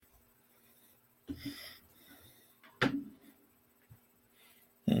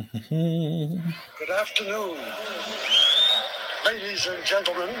Good afternoon, ladies and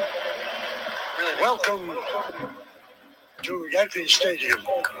gentlemen. Welcome to Yankee Stadium.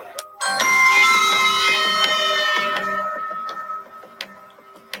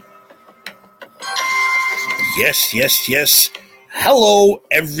 Yes. Hello,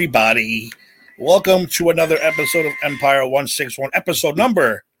 everybody. Welcome to another episode of Empire 161, episode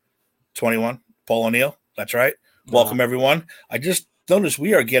number 21. Paul O'Neill, that's right. Welcome, everyone. I just noticed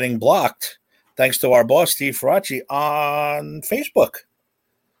we are getting blocked thanks to our boss, Steve Faraci, on Facebook.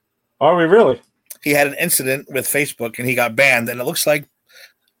 Are we really? He had an incident with Facebook, and he got banned, and it looks like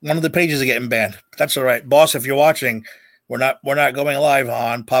one of the pages are getting banned. That's all right. Boss, if you're watching, we're not going live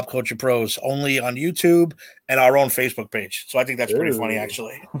on Pop Culture Pros, only on YouTube and our own Facebook page. So I think that's pretty funny,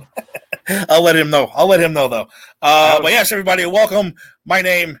 actually. I'll let him know. Though. But yes, everybody, welcome. My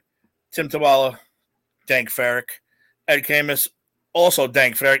name, Tim Tawala, Dank Farrick, Ed Camus, also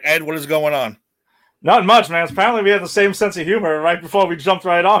Dank Farrick. Ed, what is going on? Not much, man. Apparently, we had the same sense of humor right before we jumped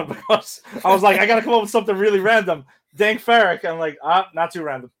right on, because I was like, I got to come up with something really random. Dank Farrick. I'm like, not too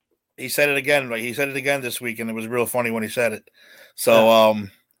random. He said it again. Right? He said it again this week, and it was real funny when he said it. So,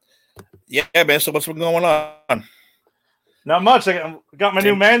 yeah, man. So what's been going on? Not much. I got my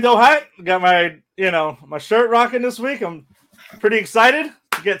new Mando hat. Got my, my shirt rocking this week. I'm pretty excited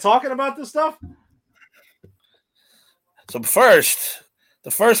to get talking about this stuff. So the first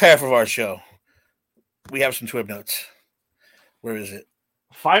half of our show, we have some Twib notes. Where is it?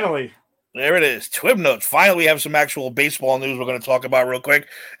 Finally. There it is. Twib notes. Finally, we have some actual baseball news we're going to talk about real quick.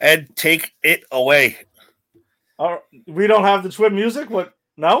 Ed, take it away. We don't have the Twib music? What?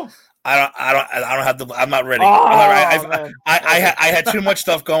 No? I don't have the. I'm not ready. I had too much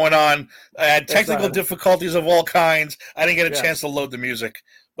stuff going on. I had technical difficulties of all kinds. I didn't get a chance to load the music.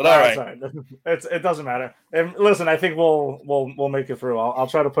 But all right. It doesn't matter. And listen, I think we'll make it through. I'll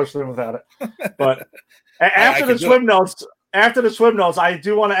try to push through without it. But after the Twib notes, I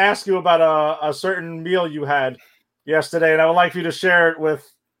do want to ask you about a certain meal you had yesterday, and I would like you to share it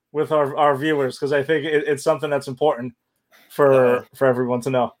with our viewers, because I think it's something that's important for everyone to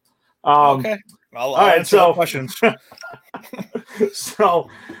know. Okay. I'll answer questions. All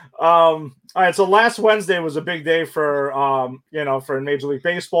right. So last Wednesday was a big day for for Major League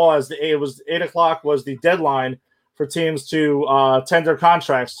Baseball, as it was 8:00 was the deadline for teams to tender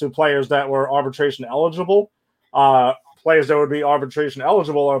contracts to players that were arbitration eligible. Players that would be arbitration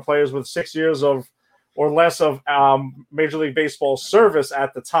eligible are players with 6 years of or less of Major League Baseball service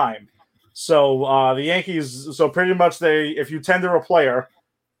at the time. So the Yankees, pretty much if you tender a player,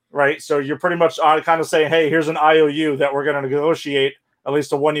 right? So you're pretty much kind of saying, hey, here's an IOU that we're going to negotiate at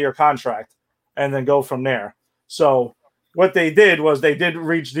least a 1-year contract and then go from there. So what they did was they did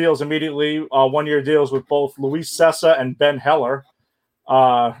reach deals immediately, 1-year deals with both Luis Cessa and Ben Heller.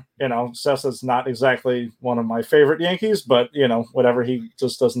 Cessa's not exactly one of my favorite Yankees, but, whatever. He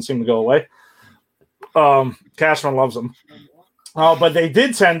just doesn't seem to go away. Cashman loves him. But they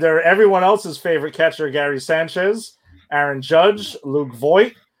did tender everyone else's favorite catcher, Gary Sanchez, Aaron Judge, Luke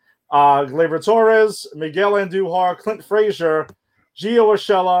Voit, Gleyber Torres, Miguel Andujar, Clint Frazier, Gio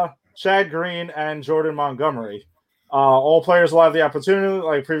Urshela, Chad Green, and Jordan Montgomery. All players will have the opportunity,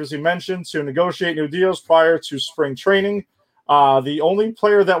 like previously mentioned, to negotiate new deals prior to spring training. The only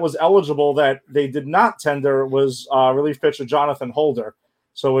player that was eligible that they did not tender was relief pitcher Jonathan Holder,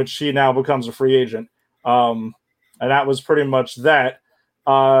 so which he now becomes a free agent. And that was pretty much that.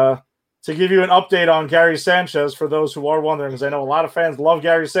 To give you an update on Gary Sanchez, for those who are wondering, because I know a lot of fans love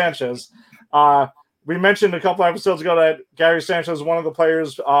Gary Sanchez, we mentioned a couple episodes ago that Gary Sanchez is one of the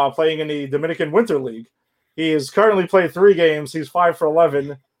players playing in the Dominican Winter League. He has currently played 3 games. He's 5 for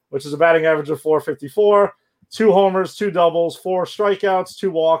 11, which is a batting average of 454, 2 homers, 2 doubles, 4 strikeouts,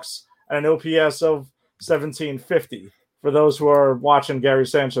 2 walks, and an OPS of 1750 for those who are watching Gary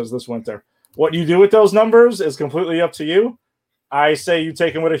Sanchez this winter. What you do with those numbers is completely up to you. I say you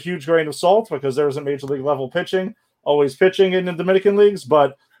take them with a huge grain of salt, because there isn't major league level pitching, always pitching in the Dominican leagues,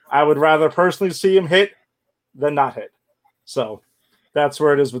 but I would rather personally see him hit than not hit. So that's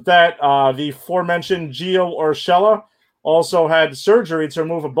where it is with that. The aforementioned Gio Urshela also had surgery to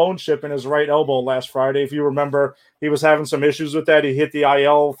remove a bone chip in his right elbow last Friday. If you remember, he was having some issues with that. He hit the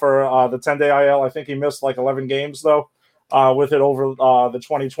IL for the 10-day IL. I think he missed like 11 games, though, with it over the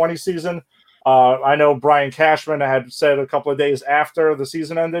 2020 season. I know Brian Cashman had said a couple of days after the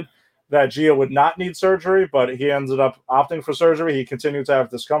season ended that Gio would not need surgery, but he ended up opting for surgery. He continued to have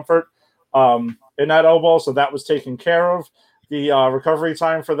discomfort in that elbow, so that was taken care of. The recovery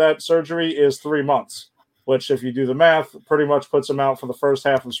time for that surgery is 3 months, which, if you do the math, pretty much puts him out for the first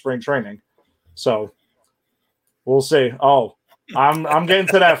half of spring training. So we'll see. Oh, I'm getting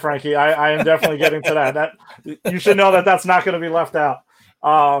to that, Frankie. I am definitely getting to that. That you should know that's not going to be left out.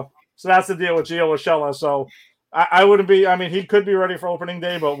 So that's the deal with Gio Urshela. So I wouldn't be. I mean, he could be ready for opening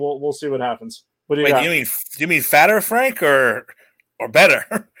day, but we'll see what happens. What do you got? Do you mean fatter, Frank, or better?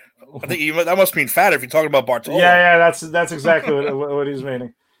 I think that must mean fatter if you're talking about Bartolo. Yeah, that's exactly what he's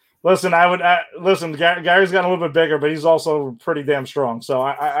meaning. Listen, listen. Gary's gotten a little bit bigger, but he's also pretty damn strong. So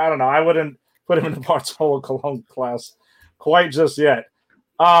I don't know. I wouldn't put him in the Bartolo Colon class quite just yet.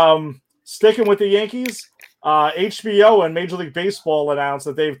 Sticking with the Yankees, HBO and Major League Baseball announced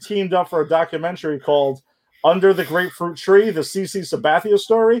that they've teamed up for a documentary called Under the Grapefruit Tree, the CC Sabathia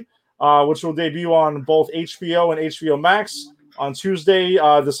story, which will debut on both HBO and HBO Max on Tuesday,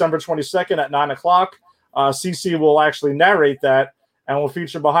 December 22nd at 9 o'clock. CC will actually narrate that and will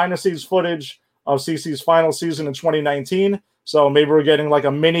feature behind-the-scenes footage of CC's final season in 2019. So maybe we're getting like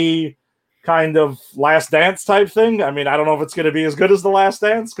a mini kind of Last Dance type thing. I mean, I don't know if it's going to be as good as The Last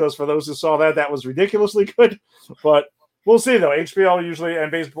Dance, because for those who saw that was ridiculously good. But we'll see, though. HBO usually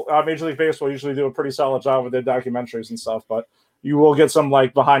and Major League Baseball usually do a pretty solid job with their documentaries and stuff. But you will get some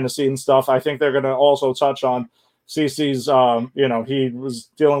like behind-the-scenes stuff. I think they're going to also touch on CC's, he was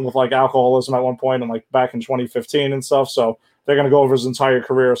dealing with like alcoholism at one point and like back in 2015 and stuff. So they're going to go over his entire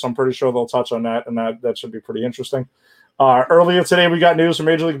career. So I'm pretty sure they'll touch on that, and that should be pretty interesting. Earlier today, we got news from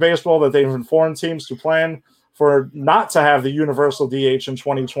Major League Baseball that they've informed teams to plan for not to have the universal DH in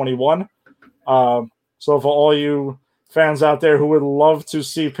 2021. So for all you fans out there who would love to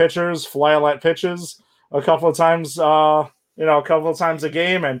see pitchers fly out pitches a couple of times a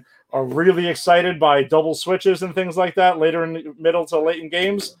game and are really excited by double switches and things like that later in the middle to late in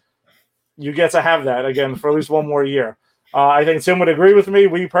games, you get to have that again for at least one more year. I think Tim would agree with me.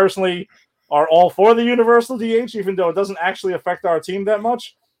 We personally are all for the universal DH, even though it doesn't actually affect our team that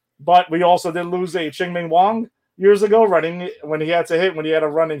much. But we also did lose a Ching-Ming Wang years ago when he had a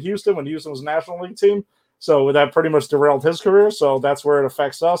run in Houston, when Houston was a National League team. So that pretty much derailed his career. So that's where it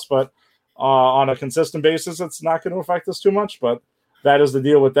affects us. But on a consistent basis, it's not going to affect us too much. But that is the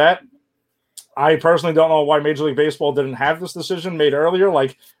deal with that. I personally don't know why Major League Baseball didn't have this decision made earlier,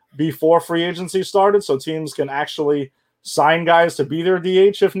 like before free agency started, so teams can actually sign guys to be their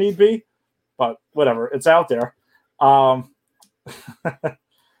DH if need be. But whatever, it's out there. Are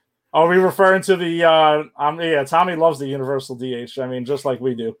we referring to the Tommy loves the universal DH. I mean, just like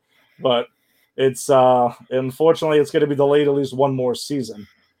we do. But it's unfortunately it's going to be delayed at least one more season.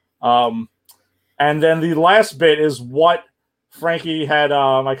 And then the last bit is what Frankie had,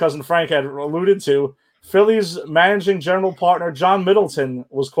 my cousin Frank had alluded to. Phillies managing general partner John Middleton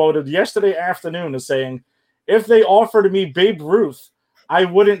was quoted yesterday afternoon as saying, "If they offered me Babe Ruth, I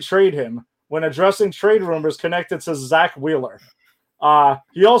wouldn't trade him," when addressing trade rumors connected to Zach Wheeler.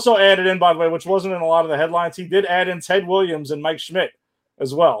 He also added in, by the way, which wasn't in a lot of the headlines, he did add in Ted Williams and Mike Schmidt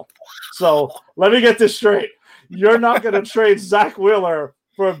as well. So let me get this straight. You're not going to trade Zach Wheeler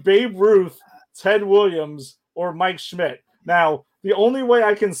for Babe Ruth, Ted Williams, or Mike Schmidt. Now, the only way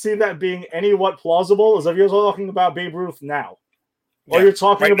I can see that being anywhat plausible is if you're talking about Babe Ruth now. Or you're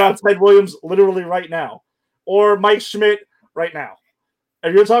talking about Ted Williams literally right now. Or Mike Schmidt right now.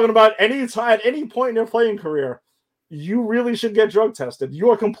 If you're talking about at any point in your playing career, you really should get drug tested.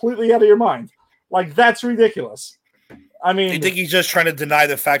 You are completely out of your mind. Like, that's ridiculous. I mean, you think he's just trying to deny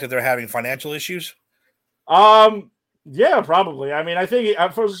the fact that they're having financial issues? Yeah, probably. I mean, I think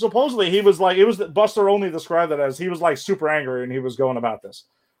supposedly he was like, it was Buster only described it as he was like super angry and he was going about this.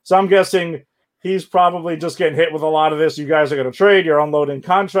 So I'm guessing he's probably just getting hit with a lot of this. You guys are going to trade. You're unloading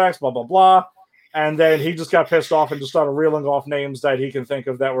contracts, blah, blah, blah. And then he just got pissed off and just started reeling off names that he can think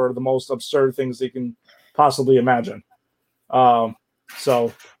of that were the most absurd things he can possibly imagine. So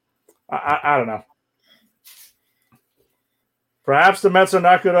I don't know. Perhaps the Mets are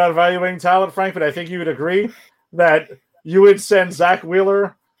not good at evaluating talent, Frank, but I think you would agree that you would send Zach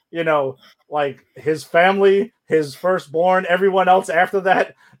Wheeler, like his family, his firstborn, everyone else after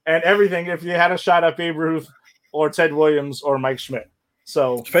that, and everything if you had a shot at Babe Ruth or Ted Williams or Mike Schmidt.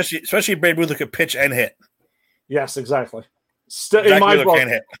 So especially Babe Ruth who could pitch and hit. Yes, exactly. In my book, can't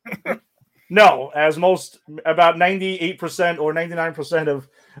hit. No, as about 98% or 99% of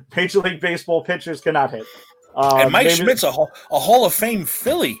Major League Baseball pitchers cannot hit. And Mike Schmidt's a Hall of Fame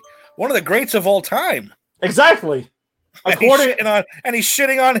Philly, one of the greats of all time. Exactly. And he's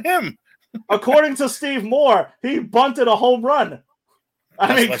shitting on him. According to Steve Moore, he bunted a home run.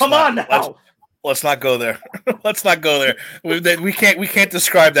 Come on now. Let's not go there. Let's not go there. We can't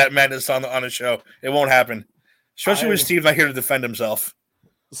describe that madness on the show. It won't happen. Especially when Steve's not here to defend himself.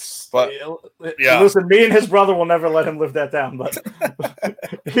 But yeah, listen, me and his brother will never let him live that down, but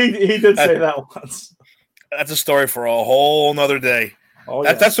he did say that once. That's a story for a whole nother day. Oh,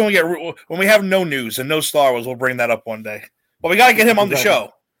 That's when we have no news and no Star Wars. We'll bring that up one day. But we got to get him on the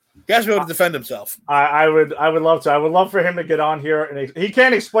show. He has to be able to defend himself. I would love to. I would love for him to get on here, and he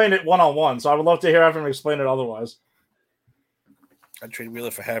can't explain it one-on-one. So I would love to hear him explain it otherwise. I'd trade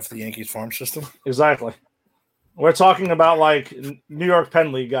Wheeler for half the Yankees farm system. Exactly. We're talking about like New York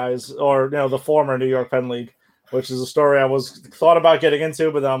Penn League guys, or the former New York Penn League, which is a story I thought about getting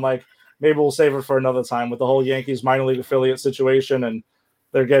into, but then I'm like, maybe we'll save it for another time with the whole Yankees minor league affiliate situation, and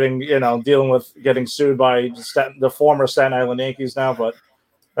they're getting dealing with getting sued by the former Staten Island Yankees now, but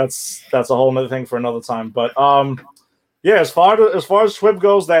that's a whole other thing for another time. But yeah, as far as Schwib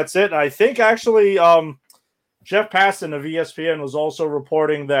goes, that's it. And I think actually Jeff Passan of ESPN was also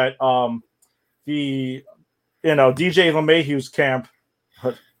reporting that the DJ LeMahieu's camp.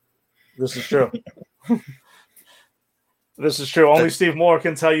 This is true. This is true. Only Steve Moore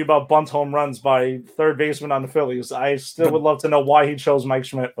can tell you about bunt home runs by third baseman on the Phillies. I still would love to know why he chose Mike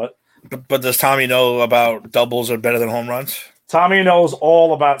Schmidt, but does Tommy know about doubles are better than home runs? Tommy knows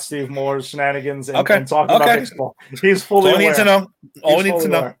all about Steve Moore's shenanigans and talking about baseball. He's fully aware. All we need to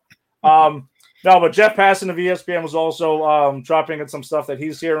know. No, but Jeff Passan of ESPN was also dropping in some stuff that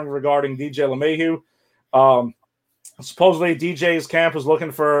he's hearing regarding DJ LeMahieu. Supposedly, DJ's camp is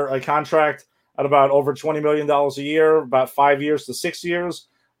looking for a contract at about over $20 million a year, about 5 years to 6 years.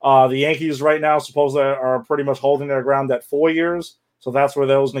 The Yankees right now supposedly are pretty much holding their ground at 4 years. So that's where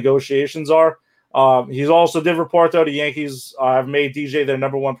those negotiations are. He's also did report, though, the Yankees have made DJ their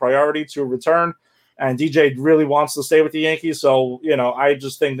number one priority to return. And DJ really wants to stay with the Yankees. So, I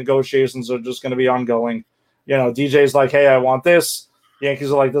just think negotiations are just going to be ongoing. DJ's like, hey, I want this. The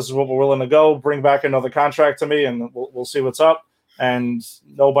Yankees are like, this is what we're willing to go. Bring back another contract to me, and we'll see what's up. And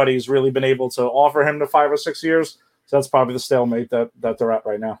nobody's really been able to offer him to 5 or 6 years. So that's probably the stalemate that they're at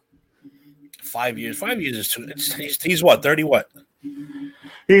right now. 5 years. 5 years is too. He's what? 30 what?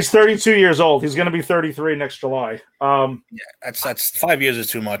 He's 32 years old. He's going to be 33 next July. Yeah, that's 5 years is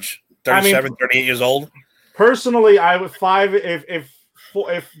too much. 37, 38 years old. Personally, I would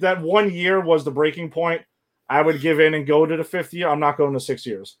if that 1 year was the breaking point, I would give in and go to the 5th year. I'm not going to 6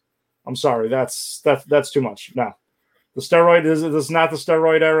 years. I'm sorry. That's too much. No. The steroid is not the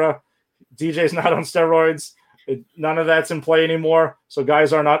steroid era. DJ's not on steroids. None of that's in play anymore. So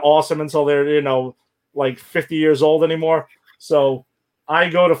guys are not awesome until they're, like 50 years old anymore. So I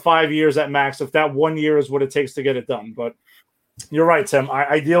go to 5 years at max if that 1 year is what it takes to get it done. But you're right, Tim.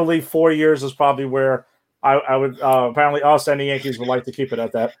 Ideally, 4 years is probably where I would apparently us and the Yankees would like to keep it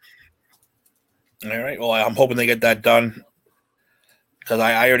at that. All right. Well, I'm hoping they get that done. Because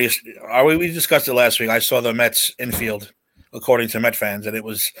we discussed it last week. I saw the Mets infield, according to Met fans, and it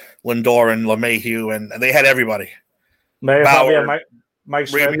was Lindor and LeMahieu, and they had everybody. Bauer, Mike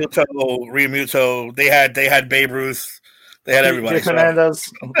Schmidt, Realmuto. They had Babe Ruth. They had everybody.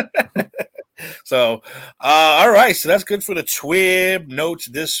 Fernandez. So, all right. So that's good for the Twib notes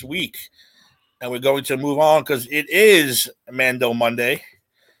this week, and we're going to move on because it is Mando Monday.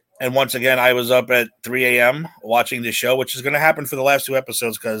 And once again, I was up at 3 a.m. watching this show, which is going to happen for the last 2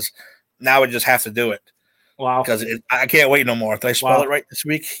 episodes because now I just have to do it. Wow. Because I can't wait no more. Did I spell it right this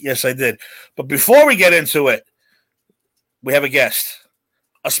week? Yes, I did. But before we get into it, we have a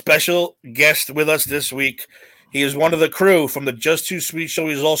special guest with us this week. He is one of the crew from the Just Too Sweet show.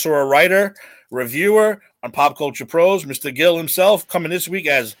 He's also a writer, reviewer on Pop Culture Pros. Mr. Gill himself coming this week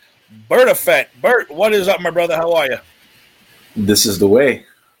as Bertafett. Bert, what is up, my brother? How are you? This is the way.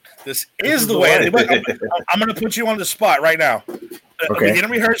 This is the way. I'm going to put you on the spot right now. Okay. We didn't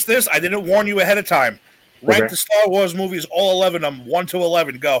rehearse this. I didn't warn you ahead of time. Rank the Star Wars movies, all 11 of them, 1 to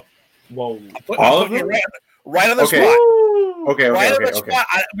 11. Go. Whoa. All of them? Right on the spot. Okay. Spot.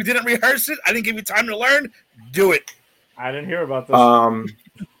 We didn't rehearse it. I didn't give you time to learn. Do it. I didn't hear about this.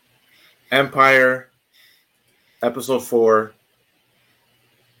 Empire, Episode 4,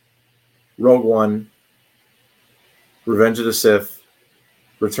 Rogue One, Revenge of the Sith,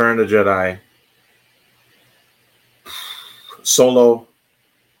 Return of the Jedi, Solo,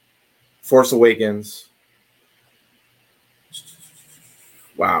 Force Awakens.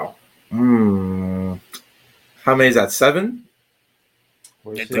 Wow. How many is that? 7?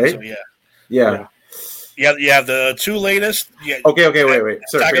 I think so, yeah. You have the 2 latest. Yeah. Okay, wait.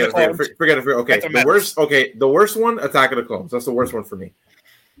 Sorry, forget it. Okay, the worst. Okay, the worst one, Attack of the Clones. That's the worst one for me.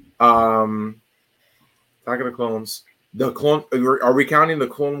 Attack of the Clones. The clone. Are we counting the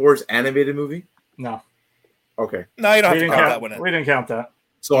Clone Wars animated movie? No. Okay. No, you don't have to count that one. We didn't count that.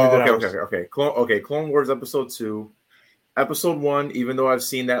 So okay. Clone Wars Episode 2, Episode 1, even though I've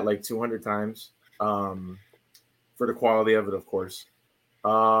seen that like 200 times, for the quality of it, of course.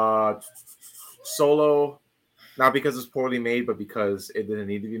 Solo, not because it's poorly made, but because it didn't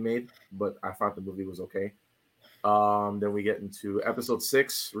need to be made. But I thought the movie was okay. Then we get into episode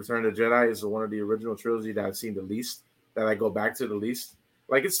 6, Return of the Jedi is one of the original trilogy that I've seen the least, that I go back to the least.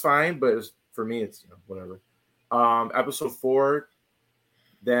 Like, it's fine, but for me, it's whatever. Episode 4,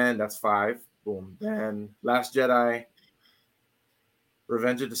 then that's 5. Boom. Then Last Jedi,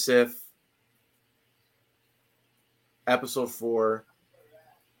 Revenge of the Sith, episode 4.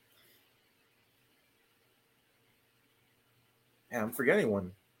 Yeah, I'm forgetting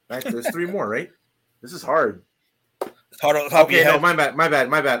one. Right? There's 3 more, right? This is hard. It's hard. Okay, no, my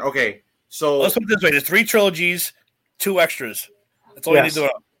bad. Okay, so let's put it this way: there's 3 trilogies, 2 extras. That's all you need to do.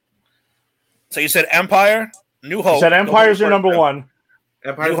 So you said Empire, New Hope. You said Empire's your number 1.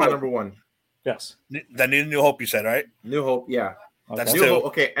 Empire's my number 1. Yes. Then New Hope, you said, right? New Hope, yeah. That's New 2. Hope,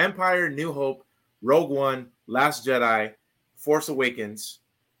 okay, Empire, New Hope, Rogue One, Last Jedi, Force Awakens.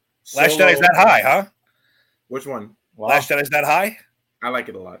 Last Jedi's that high, huh? Which one? Wow. Last Jedi's that high? I like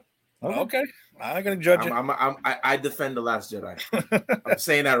it a lot. Okay. I'm not going to judge it. I defend The Last Jedi. I'm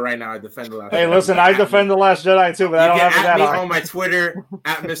saying that right now. I defend The Last Jedi. Hey, listen, I defend The Last Jedi too, but I don't have that me high. on my Twitter,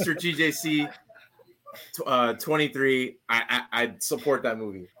 at Mr. GJC 23. I support that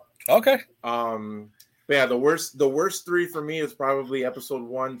movie. Okay. But yeah, the worst 3 for me is probably episode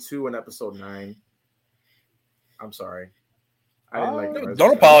 1, 2, and episode 9. I'm sorry. I didn't like the rest.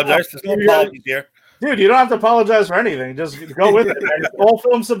 Don't apologize. There's no apologies here. Dude, you don't have to apologize for anything. Just go with it. Man. All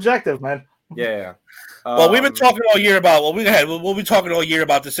film subjective, man. Yeah. Well, we've been talking all year about. Well, we'll be talking all year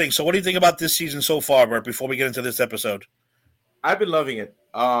about this thing. So, what do you think about this season so far, Bert? Before we get into this episode, I've been loving it.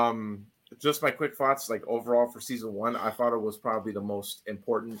 Just my quick thoughts, like overall for season 1, I thought it was probably the most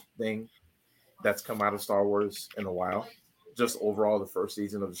important thing that's come out of Star Wars in a while. Just overall, the first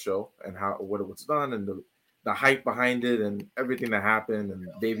season of the show and what it was done and the hype behind it and everything that happened and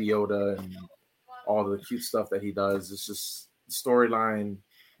Baby Yoda and all the cute stuff that he does. It's just storyline,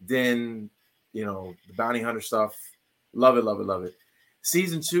 Din, the bounty hunter stuff. Love it.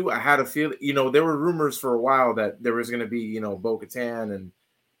 Season 2, I had a feel, there were rumors for a while that there was going to be, Bo-Katan and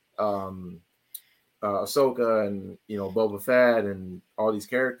Ahsoka and, Boba Fett and all these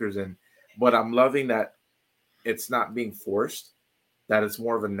characters. But I'm loving that it's not being forced, that it's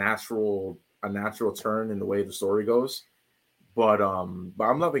more of a natural turn in the way the story goes. But I'm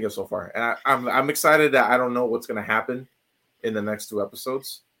loving it so far, and I'm excited that I don't know what's going to happen in the next 2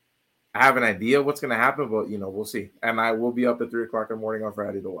 episodes. I have an idea what's going to happen, but we'll see. And I will be up at 3:00 in the morning on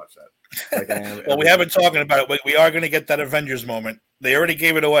Friday to watch that. Like I am. Well, we haven't talking about it. We are going to get that Avengers moment. They already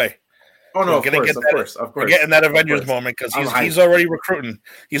gave it away. Oh no, of course. We're getting that Avengers moment because he's already recruiting.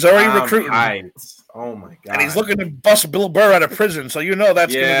 He's already recruiting. Hyped. Oh my god! And he's looking to bust Bill Burr out of prison, so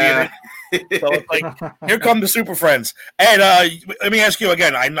that's going to be it. So it's like, here come the Super Friends. And let me ask you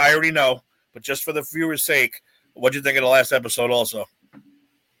again. I already know, but just for the viewers' sake, what did you think of the last episode? Also,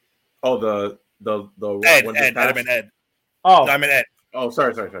 the Adam and Ed. Oh, I'm an Ed. Oh,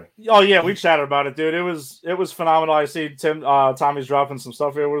 sorry. Oh yeah, we chatted about it, dude. It was phenomenal. I see Tommy's dropping some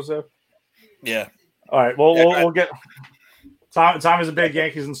stuff here. What is it? Yeah. All right. Well, we'll get. Tommy's a big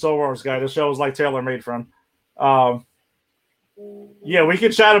Yankees and Star Wars guy. This show is like tailor made for him. Yeah, we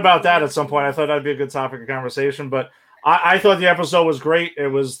could chat about that at some point. I thought that'd be a good topic of conversation. But I thought the episode was great. It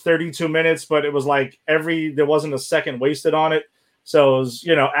was 32 minutes, but it was like there wasn't a second wasted on it. So it was,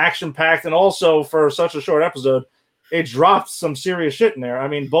 action packed, and also for such a short episode, it dropped some serious shit in there. I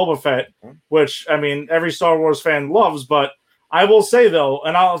mean, Boba Fett, which every Star Wars fan loves, but I will say though,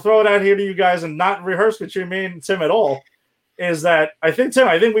 and I'll throw it out here to you guys and not rehearse between me and Tim at all, is that I think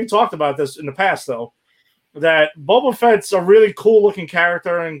we talked about this in the past though, that Boba Fett's a really cool looking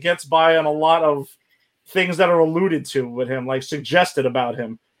character and gets by on a lot of things that are alluded to with him, like suggested about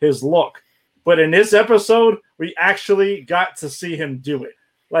him, his look. But in this episode, we actually got to see him do it.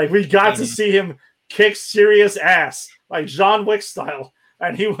 Like, we got to see him kick serious ass, like John Wick style.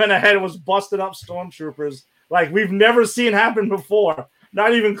 And he went ahead and was busting up stormtroopers like we've never seen happen before.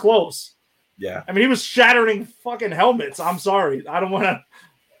 Not even close. Yeah. I mean, he was shattering fucking helmets. I'm sorry. I don't want to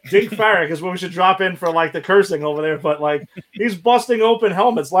Dink Farrick is what we should drop in for, like, the cursing over there. But, like, he's busting open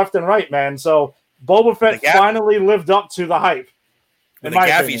helmets left and right, man. So Boba Fett finally lived up to the hype. With a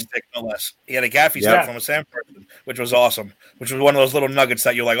gaffy stick, no less. He had a gaffy stick from a Sam person, which was awesome, which was one of those little nuggets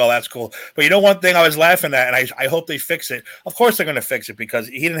that you're like, oh, that's cool. But one thing I was laughing at, and I hope they fix it. Of course they're going to fix it because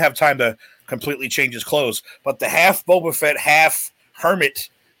he didn't have time to completely change his clothes. But the half Boba Fett, half hermit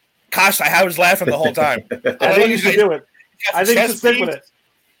costume, I was laughing the whole time. I think you should do it. I think you should stick with it.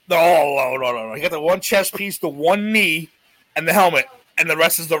 No. He got the one chest piece, the one knee, and the helmet, and the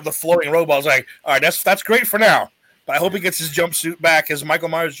rest is the floating robot. I was like, all right, that's great for now. But I hope he gets his jumpsuit back, his Michael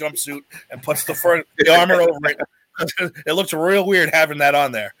Myers jumpsuit, and puts the armor over it. It looks real weird having that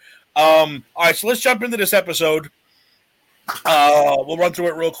on there. All right, so let's jump into this episode. We'll run through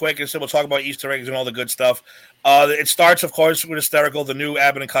it real quick, and so we'll talk about Easter eggs and all the good stuff. It starts, of course, with Hysterical, the new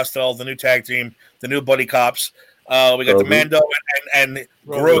Abbott and Costello, the new tag team, the new buddy cops. We got the Mando and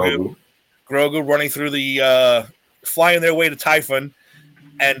Grogu running through the flying their way to Typhon,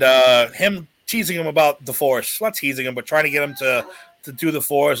 and him teasing him about the Force. Not teasing him, but trying to get him to do the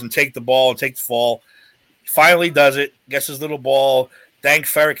Force and take the ball and take the fall. He finally does it, gets his little ball. Dank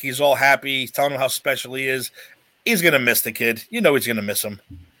Ferrick, he's all happy. He's telling him how special he is. He's going to miss the kid. You know he's going to miss him.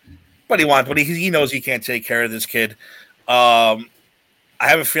 But he knows he can't take care of this kid. I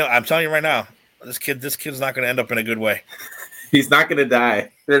have a feeling, I'm telling you right now, this kid's not going to end up in a good way. He's not going to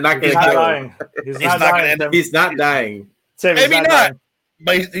die. They're not going to kill him. He's not dying. Maybe not.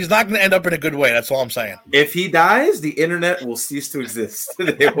 But he's not going to end up in a good way. That's all I'm saying. If he dies, the internet will cease to exist.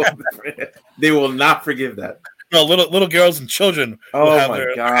 They will not forgive that. No, little girls and children will have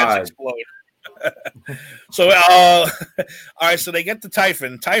their heads explode. So, all right. So they get to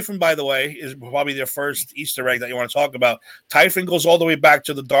Typhon. Typhon, by the way, is probably their first Easter egg that you want to talk about. Typhon goes all the way back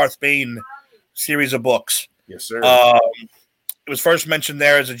to the Darth Bane series of books. Yes, sir. It was first mentioned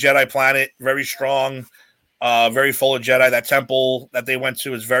there as a Jedi planet, very strong. Very full of Jedi. That temple that they went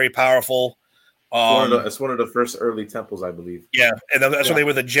to is very powerful. It's one of the first early temples, I believe. Yeah, and that's when they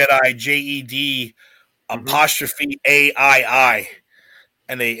were the Jedi JED apostrophe AII,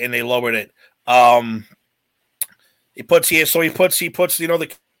 and they lowered it. He puts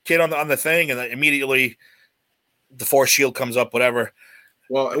the kid on the thing, and then immediately the Force shield comes up. Whatever.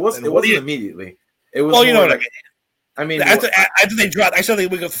 Well, it wasn't immediately. It was. Well, you know what I mean. After they dropped, I saw we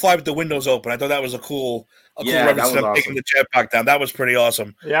could fly with the windows open. I thought that was a cool reference to them awesome. taking the jetpack down. That was pretty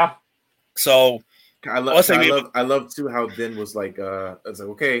awesome. Yeah. So I love too how Din was like, it's like,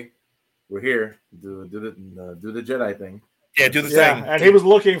 okay, we're here. Do the Jedi thing. Yeah, do the thing. And he was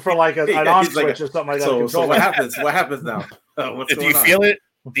looking for like an on switch or something like that. So what happens? What happens now? Do you feel it?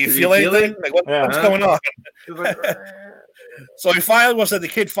 Do you feel anything? Like what's going on? So the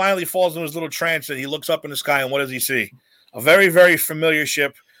kid finally falls into his little trance, and he looks up in the sky, and what does he see? A very, very familiar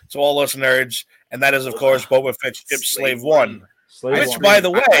ship to all us nerds, and that is, of course, Boba Fett's ship Slave One. By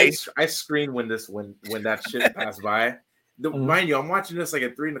the way, I screamed when that shit passed by. Mind you, I'm watching this like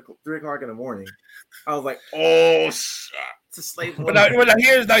at 3 o'clock in the morning. I was like, oh, it's a Slave One.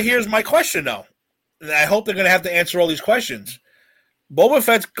 But here's my question, though. And I hope they're going to have to answer all these questions. Boba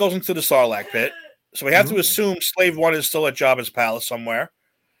Fett goes into the Sarlacc pit. So we have to assume Slave One is still at Jabba's palace somewhere.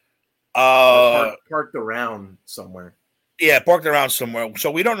 Parked around somewhere. Yeah, parked around somewhere. So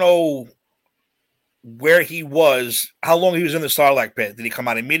we don't know where he was, how long he was in the Sarlacc pit. Did he come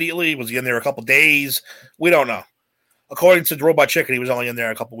out immediately? Was he in there a couple days? We don't know. According to the Robot Chicken, he was only in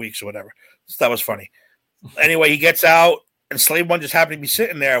there a couple weeks or whatever. So that was funny. Anyway, he gets out, and Slave One just happened to be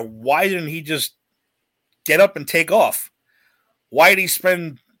sitting there. Why didn't he just get up and take off? Why did he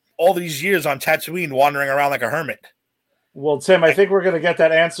spend all these years on Tatooine wandering around like a hermit? Well, Tim, I think we're going to get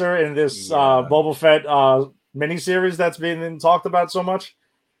that answer in this Boba Fett miniseries that's being talked about so much.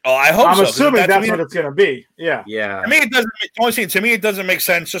 Oh, I hope I'm assuming that's what it's going to be. Yeah. I mean, it doesn't make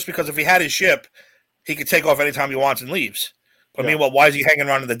sense just because if he had his ship, he could take off anytime he wants and leaves. But I mean, why is he hanging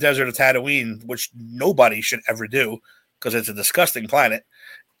around in the desert of Tatooine, which nobody should ever do because it's a disgusting planet?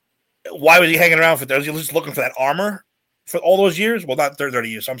 Why was he hanging around for those? He was just looking for that armor for all those years? Well, not 30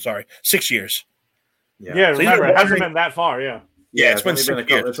 years. I'm sorry. 6 years. Yeah, so remember, it hasn't been that far,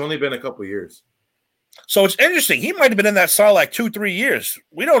 It's only been a couple years. So it's interesting. He might have been in that Sarlacc 2-3 years.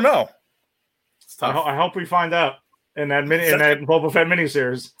 We don't know. I hope we find out in that Boba Fett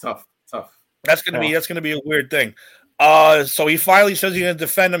miniseries. Tough. That's gonna be a weird thing. So he finally says he's gonna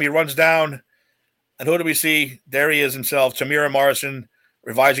defend him. He runs down, and who do we see? There he is himself, Tamira Morrison,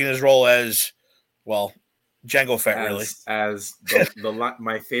 revising his role as, well, Jango Fett, really. As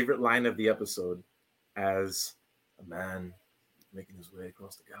my favorite line of the episode, as a man making his way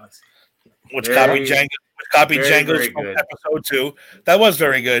across the galaxy. Which copied Jango's from episode 2. That was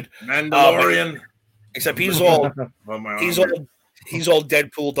very good. Mandalorian. Except he's all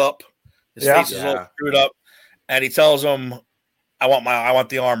Deadpooled up. His face is all screwed up. And he tells him, I want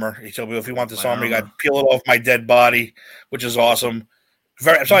the armor. He told me, if you want this armor, you got to peel it off my dead body, which is awesome.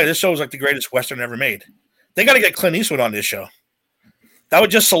 I'm sorry, this show is like the greatest Western ever made. They got to get Clint Eastwood on this show. That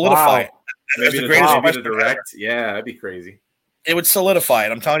would just solidify it. As the greatest Western direct. Yeah, that'd be crazy. It would solidify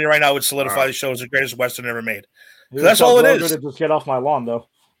it. I'm telling you right now, it would solidify the show as the greatest Western ever made. That's all it is. To just get off my lawn, though.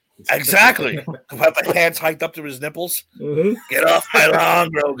 Exactly. Have the hands hiked up to his nipples. Mhm. Get off my lawn,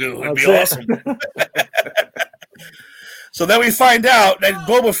 Grogu. It'd be That's awesome. So then we find out that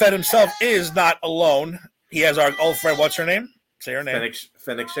Boba Fett himself is not alone. He has our old friend. What's her name? Say her name.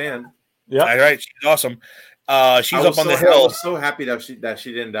 Fennec Shand. Yep. All right, she's awesome. She's up on the I hill. was so happy that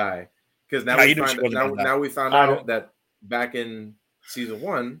she didn't die, because now, No, now we found out that back in season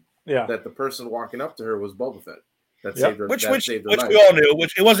 1, Yeah. that the person walking up to her was Boba Fett. That Yep. saved her. Which saved her we life. all knew.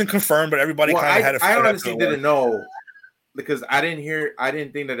 Which it wasn't confirmed, but everybody Well, kind of had a. I honestly didn't know, because I didn't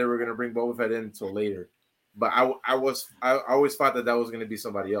think that they were going to bring Boba Fett in until later. But I always thought that was going to be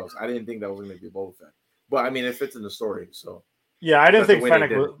somebody else. I didn't think that was going to be Boba Fett. But I mean, it fits in the story. So Yeah, I didn't That's think the way they Fennec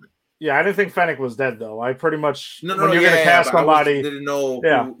did was. Yeah, I didn't think Fennec was dead though. I pretty much no, when you're gonna cast but somebody, I didn't know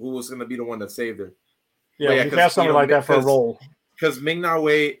who was going to be the one that saved her. yeah, But when you cast somebody like that for a role. Because Ming-Na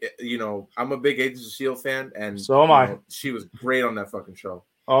Wen, I'm a big Agents of S.H.I.E.L.D. fan, and So am I. She was great on that fucking show.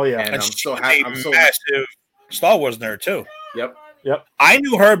 Oh yeah, And I'm she's so a happy. massive Star Wars nerd too. Yep. I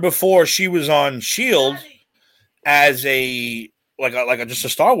knew her before she was on Shield as a just a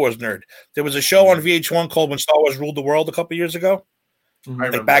Star Wars nerd. There was a show on VH1 called When Star Wars Ruled the World a couple years ago. I Like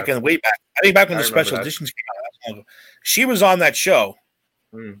remember back that. in way back. I think back when I the remember special that. editions came out. That's long ago. She was on that show,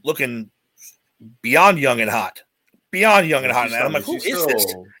 looking beyond young and hot. Beyond young and hot. And I'm like, who is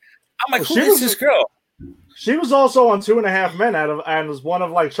this? I'm like, who is this girl? She was also on 2.5 Men and was one of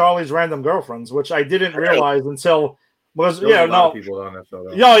like Charlie's random girlfriends, which I didn't realize until There was a lot of people on that show.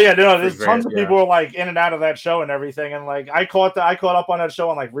 Though. There's tons of people like in and out of that show and everything, and like I caught up on that show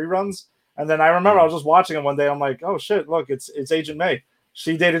on like reruns, and then I remember I was just watching it one day. I'm like, oh shit, look, it's Agent May.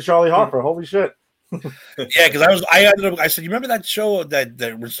 She dated Charlie Harper. Holy shit. Yeah, because I said, you remember that show that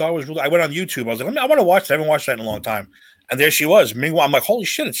when Star Wars Ruled? I went on YouTube. I was like, I want to watch that. I haven't watched that in a long time. And there she was. Meanwhile, I'm like, holy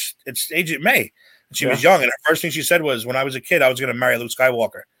shit, it's Agent May. And she was young, and the first thing she said was, when I was a kid, I was going to marry Luke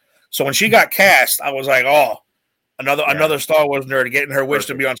Skywalker. So when she got cast, I was like, oh, another Star Wars nerd getting her wish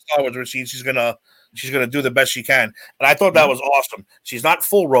to be on Star Wars, which she's gonna do the best she can. And I thought that was awesome. She's not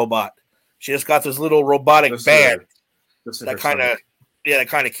full robot. She just got this little robotic band that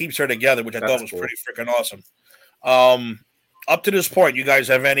kind of keeps her together, which I thought was pretty freaking awesome. Up to this point, you guys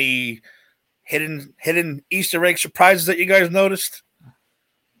have any hidden Easter egg surprises that you guys noticed?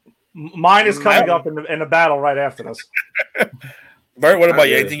 Mine is coming up in the battle right after this. Bert, what about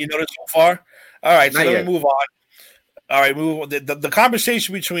you? Anything you noticed so far? All right, so let me move on. All right, move on. The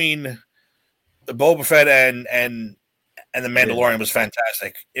conversation between the Boba Fett and the Mandalorian was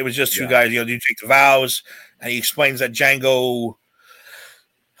fantastic. It was just two guys. You take the vows, and he explains that Django.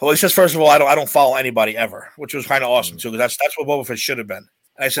 Well, he says first of all, I don't follow anybody ever, which was kind of awesome too, because that's what Boba Fett should have been.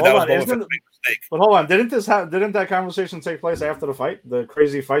 And I said that was Boba Fett's big mistake. But hold on, didn't that conversation take place after the fight, the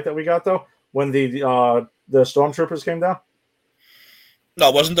crazy fight that we got though, when the stormtroopers came down? No,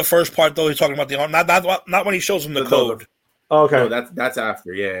 it wasn't the first part though. He's talking about not when he shows him the code. Okay, no, that's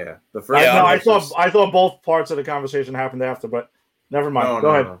after. Yeah. The first. I thought both parts of the conversation happened after, but never mind. Go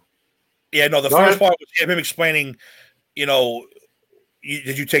ahead. No. Yeah, no. The first part was him explaining,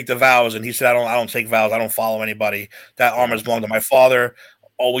 did you take the vows? And he said, I don't take vows. I don't follow anybody. That armors belong to my father.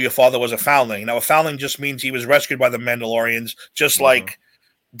 Oh, well, your father was a foundling. Now, a foundling just means he was rescued by the Mandalorians, just like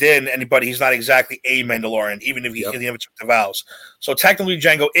Din. But he's not exactly a Mandalorian, even if he never took the vows. So technically,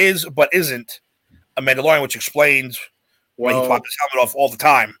 Django is, but isn't a Mandalorian, which explains why he popped his helmet off all the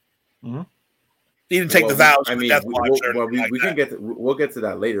time. Mm-hmm. He didn't take the vows. I mean, we'll get to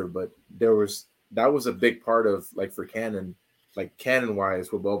that later. But that was a big part of for canon. Like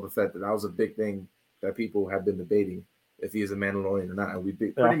canon-wise with Boba Fett, that was a big thing that people have been debating if he is a Mandalorian or not, and we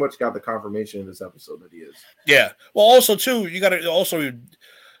pretty much got the confirmation in this episode that he is. Yeah. Well, also too, you got to also,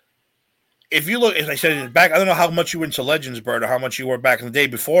 if you look, as I said back, I don't know how much you were into Legends, Bird, or how much you were back in the day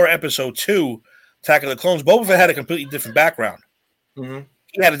before Episode 2, Attack of the Clones. Boba Fett had a completely different background. Mm-hmm.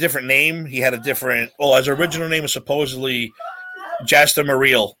 He had a different name. He had a different. Well, his original name was supposedly Jaster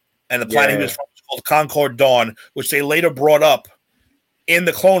Mariel, and the planet he was from was called Concord Dawn, which they later brought up in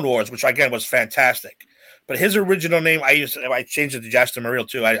the Clone Wars, which again was fantastic. But his original name, I changed it to Jaster Mariel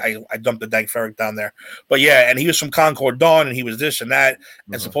too. I dumped the Dank Ferric down there. But yeah, and he was from Concord Dawn, and he was this and that.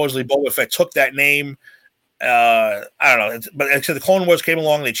 Mm-hmm. And supposedly Boba Fett took that name. I don't know. But actually, the Clone Wars came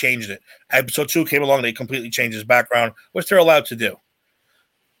along, they changed it. Episode 2 came along, they completely changed his background, which they're allowed to do.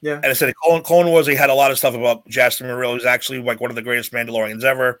 Yeah. And I said, Clone Wars, they had a lot of stuff about Jaster Mariel. He's actually like one of the greatest Mandalorians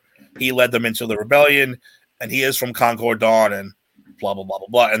ever. He led them into the rebellion, and he is from Concord Dawn, and blah, blah, blah, blah,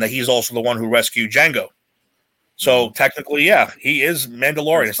 blah. And that he's also the one who rescued Django. So technically, yeah, he is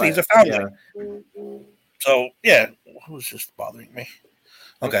Mandalorian. So he's a foundling. Yeah. So, yeah. What was just bothering me?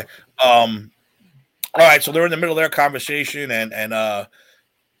 Okay. All right, so they're in the middle of their conversation, and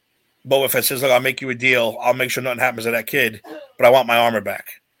Boba Fett says, "Look, I'll make you a deal. I'll make sure nothing happens to that kid, but I want my armor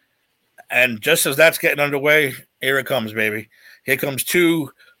back." And just as that's getting underway, here it comes, baby. Here comes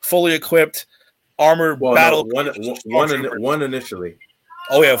 2 fully equipped armored battle. No, one initially.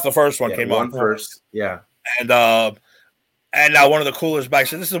 Oh yeah, the first one came one on first. Yeah, and now one of the coolest battles.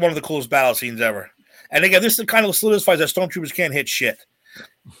 So this is one of the coolest battle scenes ever. And again, this is the kind of solidifies that stormtroopers can't hit shit.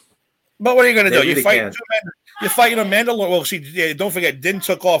 But what are you going to do? You're fighting a Mandalorian. Well, see, don't forget, Din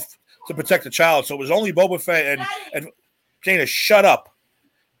took off to protect the child, so it was only Boba Fett and Jaina. Shut up.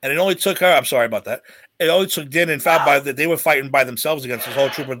 And it only took her. I'm sorry about that. It only took Din and Fat that they were fighting by themselves against this whole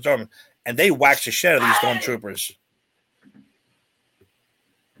trooper storm, and they waxed the shit out of these stormtroopers.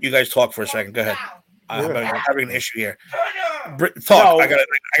 You guys talk for a second. Go ahead. I'm having an issue here. Talk. No, I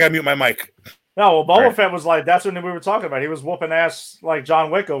gotta mute my mic. No, well, Boba Fett was like, that's what we were talking about. He was whooping ass like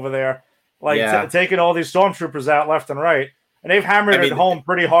John Wick over there, like taking all these stormtroopers out left and right. And they've hammered it home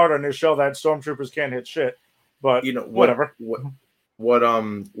pretty hard on this show that stormtroopers can't hit shit. But whatever. What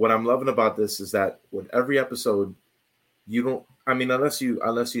I'm loving about this is that with every episode, unless you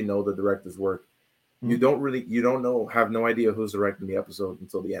know the director's work, you don't have no idea who's directing the episode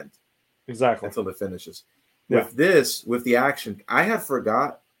until the end. Exactly. Until it finishes. Yeah. With the action, I had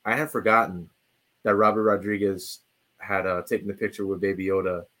forgotten that Robert Rodriguez had taken the picture with Baby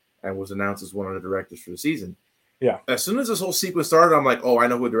Yoda and was announced as one of the directors for the season. Yeah. As soon as this whole sequence started, I'm like, oh, I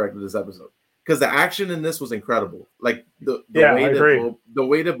know who directed this episode. Because the action in this was incredible. Like the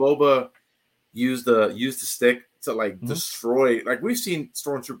way that Boba used the stick to destroy. Like we've seen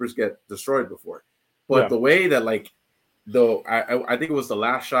stormtroopers get destroyed before, but the way that I think it was the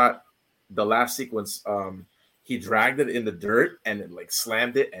last shot, the last sequence. He dragged it in the dirt and it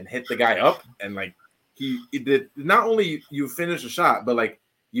slammed it and hit the guy up, and he did not only you finish the shot, but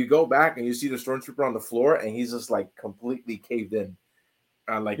you go back and you see the stormtrooper on the floor and he's just completely caved in.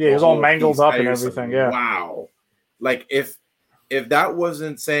 He's all mangled up and everything. Wow. If that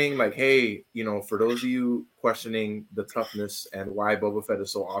wasn't saying hey, for those of you questioning the toughness and why Boba Fett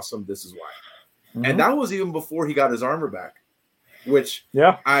is so awesome, this is why. Mm-hmm. And that was even before he got his armor back, which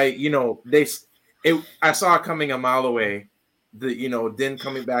I saw it coming a mile away. Din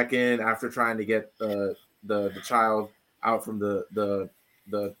coming back in after trying to get the child out from the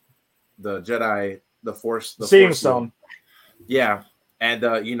Jedi, the Force, the Seeing Force Stone. Yeah. And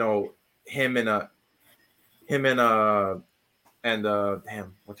him and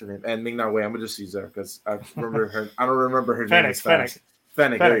damn, what's her name? And Ming Na Wen. I'm gonna just use her because I remember her. I don't remember her name. Fennec.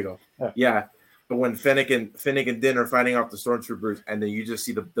 There you go. Yeah. But when Fennec and Din are fighting off the stormtroopers, and then you just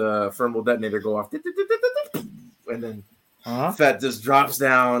see the thermal detonator go off, and then Fett just drops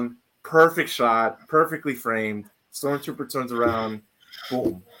down. Perfect shot, perfectly framed. Stormtrooper turns around,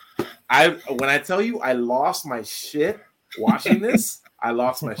 boom. When I tell you I lost my shit watching this, I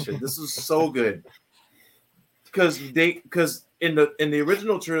lost my shit. This was so good because in the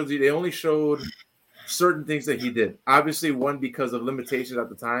original trilogy they only showed certain things that he did. Obviously, one because of limitations at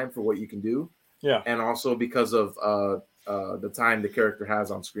the time for what you can do. Yeah, and also because of the time the character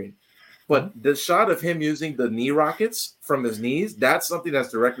has on screen. But the shot of him using the knee rockets from his knees, that's something that's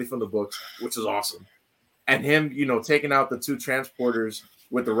directly from the books, which is awesome. And him, taking out the 2 transporters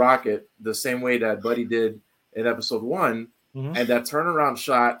with the rocket the same way that Buddy did in episode 1. Mm-hmm. And that turnaround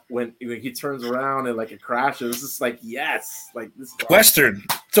shot when he turns around and it crashes, it's yes. This is Western.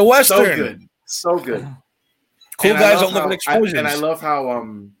 Awesome. It's a Western. So good. Cool guys don't live in explosions. And I love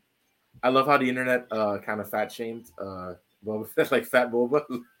how the internet kind of fat shamed Boba Fett, Fat Boba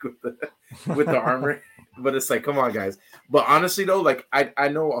with the armor. But it's come on, guys. But honestly, though, I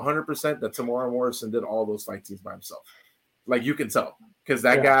know 100% that Tamora Morrison did all those fight scenes by himself. You can tell because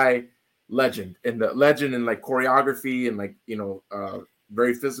that guy, legend in choreography and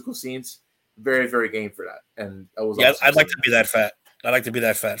very physical scenes, very very game for that. And that was awesome. I'd like to be that fat. I'd like to be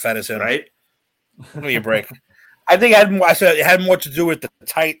that fat. Fat as him, right? Give me a break. I think it had more to do with the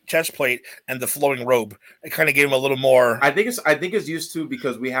tight chest plate and the flowing robe. It kind of gave him a little more. I think it's used to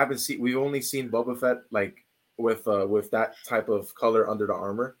because we've only seen Boba Fett with that type of color under the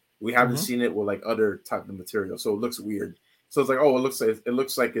armor. We haven't seen it with other type of material, so it looks weird. So it's it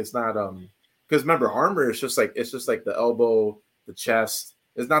looks like it's not because remember armor is just the elbow, the chest.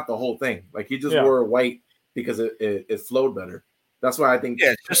 It's not the whole thing. He just wore white because it flowed better. That's why I think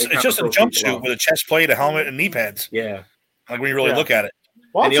it's just a jumpsuit with a chest plate, a helmet, and knee pads. Yeah, when you really look at it.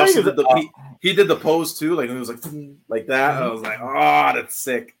 Well, and he also did he did the pose too, he was like that. I was like, oh, that's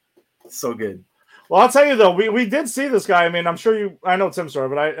sick, so good. Well, I'll tell you though, we did see this guy. I mean, I'm sure I know Tim Story,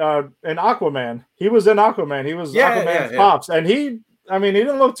 but in Aquaman, he was in Aquaman. He was Aquaman's pops, and he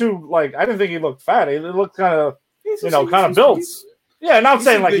didn't look too I didn't think he looked fat. He looked kind of, kind of built. Yeah, and I'm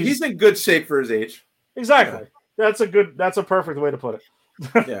saying like he's in good shape for his age. Exactly. Yeah. That's a perfect way to put it.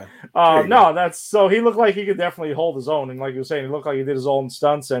 Yeah. No, that's so he looked like he could definitely hold his own, and like you were saying, he looked like he did his own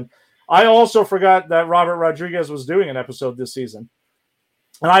stunts. And I also forgot that Robert Rodriguez was doing an episode this season.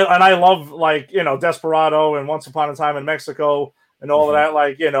 And I love, like, you know, Desperado and Once Upon a Time in Mexico and all of that,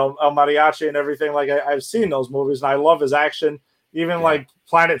 like, you know, El Mariachi and everything. Like, I've seen those movies, and I love his action. Even like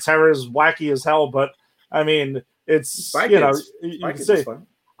Planet Terror is wacky as hell, but I mean, it's Spy you know, Kids. you Spy can Kids say is fun.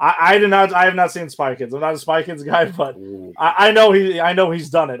 I have not seen Spy Kids. I'm not a Spy Kids guy, but I know he's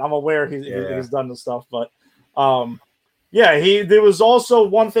done it. I'm aware he's done the stuff, but there was also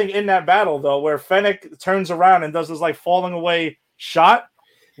one thing in that battle though where Fennec turns around and does this like falling away shot,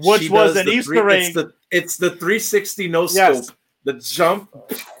 which was an Easter egg. It's the 360 no scope. The jump.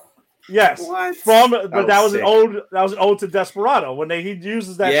 Yes, What? That was an ode to Desperado when he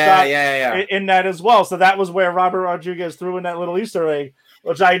uses that shot in that as well. So that was where Robert Rodriguez threw in that little Easter egg,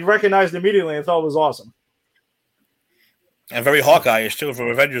 which I recognized immediately and thought was awesome. And very Hawkeye-ish too from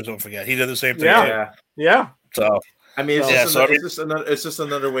Avengers. Don't forget, he did the same thing. Yeah. So I mean, it's just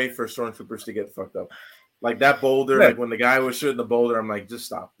another way for stormtroopers to get fucked up. Like that boulder, like when the guy was shooting the boulder, I'm like, just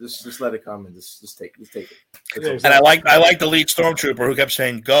stop, just let it come and just take it. And I like the lead stormtrooper who kept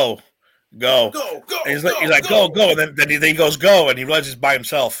saying go. And he's like go, and then he goes go, and he realizes he's by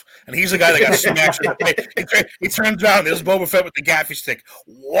himself, and he's the guy that got smashed. He turns around, there's Boba Fett with the gaffy stick,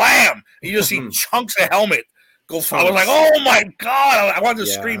 wham! And you just see chunks of helmet go through. I was like, oh my god! I wanted to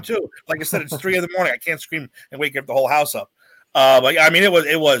scream too. Like I said, it's 3 a.m. I can't scream and wake up the whole house up. But I mean, it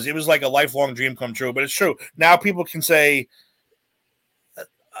was like a lifelong dream come true. But it's true. Now people can say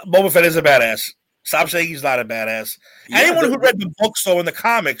Boba Fett is a badass. Stop saying he's not a badass. Anyone who read the books, though, in the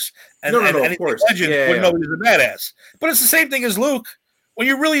comics and Legend would know he's a badass. But it's the same thing as Luke. When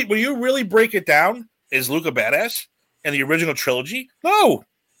you really break it down, is Luke a badass in the original trilogy? No,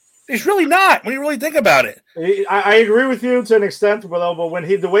 he's really not. When you really think about it, I agree with you to an extent, but when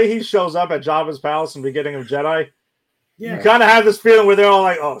the way he shows up at Jabba's palace in the beginning of Jedi, you kind of have this feeling where they're all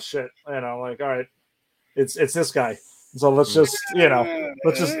like, "Oh shit," you know, like, all right, it's this guy. So let's just,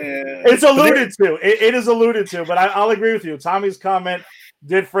 it's alluded to. It is alluded to, but I'll agree with you. Tommy's comment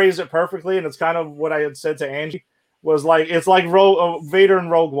did phrase it perfectly, and it's kind of what I had said to Angie, was like, it's like Vader in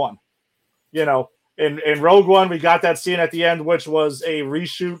Rogue One. You know, in Rogue One, we got that scene at the end, which was a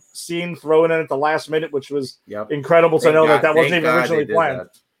reshoot scene thrown in at the last minute, which was incredible to know that wasn't even originally planned.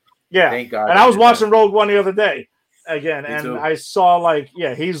 Yeah, Thank God. And I was watching Rogue One the other day again, and too. I saw like,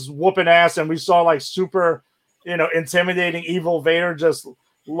 he's whooping ass, and we saw like super, intimidating evil Vader just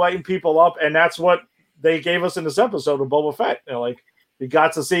lighting people up, and that's what they gave us in this episode of Boba Fett. Like, we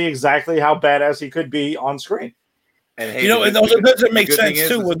got to see exactly how badass he could be on screen. And it doesn't make sense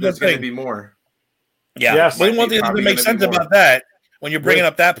too. There's going to be more. Yeah, yes. One thing that makes sense about that, when you're bringing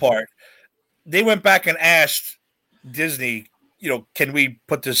up that part, they went back and asked Disney, can we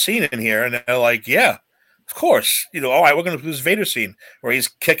put this scene in here? And they're like, yeah, of course. All right, we're going to do this Vader scene where he's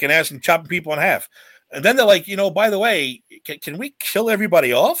kicking ass and chopping people in half. And then they're like, by the way, can we kill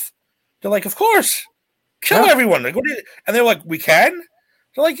everybody off? They're like, of course. Kill everyone. Like, and they're like, we can?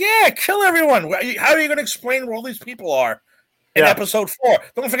 They're like, yeah, kill everyone. How are you going to explain where all these people are in episode 4?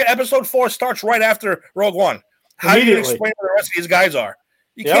 Don't forget, episode 4 starts right after Rogue One. How are you going to explain where the rest of these guys are?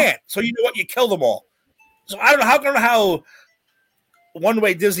 You can't. So you know what? You kill them all. So I don't know how one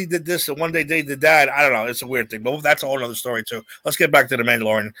way Disney did this and one day they did that. I don't know. It's a weird thing. But that's a whole other story, too. Let's get back to The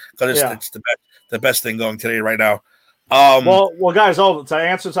Mandalorian, because it's the best thing going today right now. Well, guys, to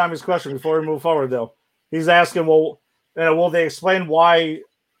answer Tommy's question before we move forward, though, he's asking, will they explain why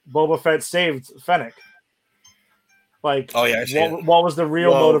Boba Fett saved Fennec? Like, what was the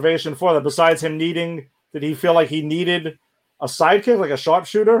real motivation for that? Besides him did he feel like he needed a sidekick, like a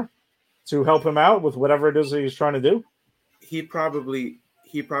sharpshooter, to help him out with whatever it is that he's trying to do? He probably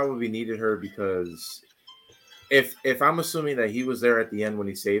needed her because if I'm assuming that he was there at the end when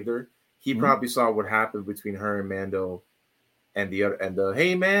he saved her, he probably saw what happened between her and Mando, and the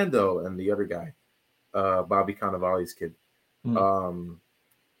other guy, Bobby Cannavale's kid.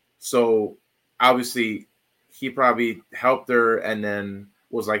 So obviously he probably helped her, and then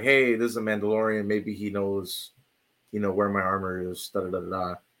was like, "Hey, this is a Mandalorian. Maybe he knows, where my armor is." Da da da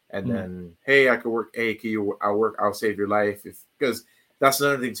da. And then, hey, I could work. Hey, I'll work. I'll save your life, because that's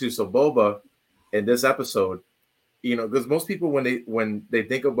another thing too. So Boba, in this episode, because most people when they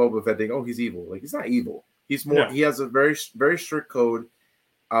think of Boba Fett, they think, oh, he's evil. Like, he's not evil. He's more. He has a very, very strict code,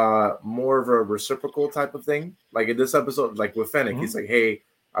 more of a reciprocal type of thing. Like in this episode, like with Fennec, he's like, hey,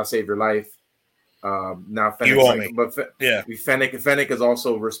 I'll save your life. Now Fennec's Fennec is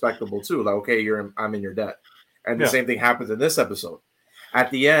also respectable too. Like, okay, I'm in your debt. And the same thing happens in this episode. at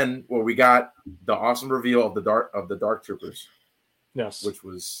the end where we got the awesome reveal of the Dark Troopers, Yes. which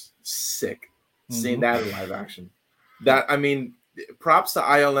was sick. Seeing that in live action. That, I mean, props to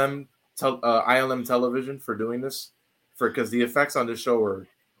ILM Television for doing this, because the effects on this show are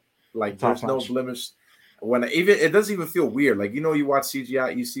like there's no blemish. When even it doesn't even feel weird. Like, you know, you watch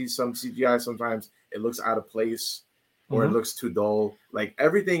CGI, you see some CGI sometimes it looks out of place or it looks too dull. Like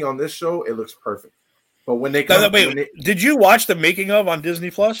everything on this show, it looks perfect. But when they come, did you watch the making of on Disney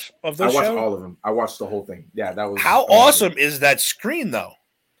Plus of those? I watched all of them. I watched the whole thing. Yeah, that was how awesome is that screen though?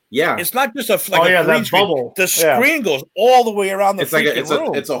 Yeah, it's not just a green screen. Bubble. The screen goes all the way around the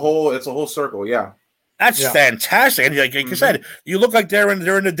room. It's a whole circle. Yeah, that's fantastic. And like you said, you look like they're in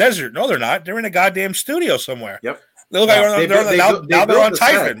the desert. No, they're not. They're in a goddamn studio somewhere. Yep. They look like they're on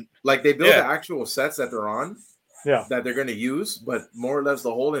Typhon. Like they build the actual sets that they're on. Yeah, that they're going to use, but more or less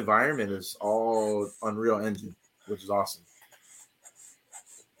the whole environment is all Unreal Engine, which is awesome.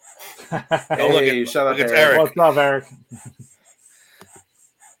 Hey, shout out to Eric. What's up, Eric?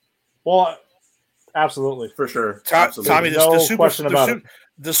 Well, absolutely. For sure. Absolutely. Tommy,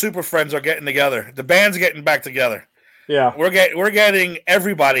 the Super Friends are getting together. The band's getting back together. Yeah. We're getting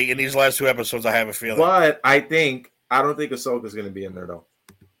everybody in these last 2 episodes, I have a feeling. But I don't think Ahsoka's going to be in there, though.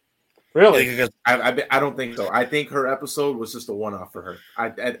 Really? I don't think so. I think her episode was just a one-off for her.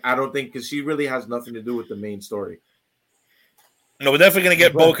 I don't think, because she really has nothing to do with the main story. No, we're definitely going to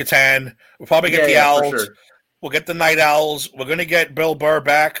get Bo-Katan. We'll probably get the Owls. Sure. We'll get the Night Owls. We're going to get Bill Burr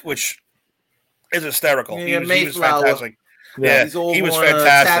back, which is hysterical. Yeah, he was fantastic. Yeah, he was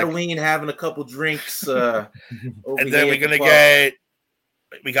fantastic. Tatooine having a couple drinks. And then we're going to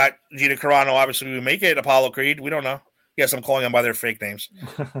we got Gina Carano. Obviously, we make it Apollo Creed. We don't know. Yes, I'm calling them by their fake names.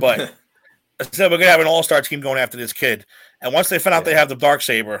 But instead, we're going to have an all-star team going after this kid. And once they find out they have the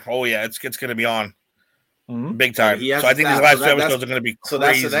Darksaber, it's going to be on big time. So I think these last 2 episodes are going to be crazy. So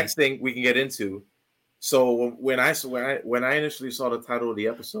that's the next thing we can get into. So when I initially saw the title of the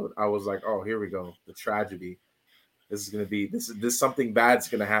episode, I was like, oh, here we go. The tragedy. This is going to be this something bad's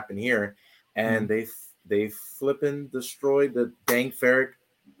going to happen here. And they flipping destroyed the dang Ferric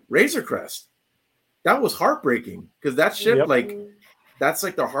Razor Crest. That was heartbreaking, because that ship, that's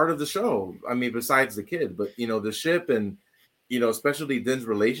like the heart of the show. I mean, besides the kid, but the ship, and especially Din's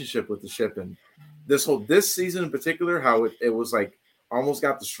relationship with the ship, and this season in particular, how it was like almost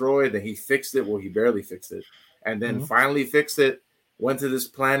got destroyed, and he fixed it. Well, he barely fixed it, and then finally fixed it. Went to this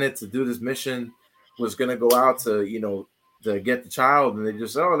planet to do this mission. Was gonna go out to to get the child, and they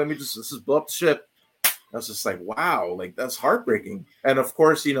just let's just blow up the ship. That's just like, wow, like that's heartbreaking. And of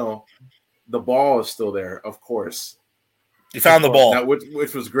course, the ball is still there, of course. You found the ball.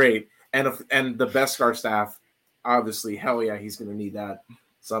 Which was great. And the Beskar staff, obviously, hell yeah, he's going to need that.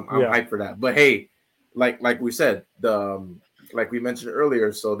 So I'm hyped for that. But hey, like we said, like we mentioned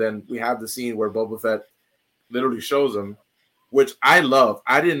earlier, so then we have the scene where Boba Fett literally shows him, which I love.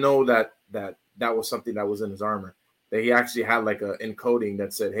 I didn't know that was something that was in his armor. That he actually had like a encoding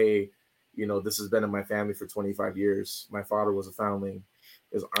that said, hey, this has been in my family for 25 years. My father was a foundling.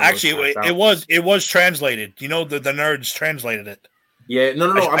 Actually, it was translated. The nerds translated it. Yeah, no.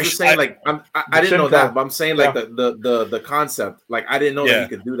 I'm just saying, like, I didn't know that, but I'm saying like the concept. Like, I didn't know that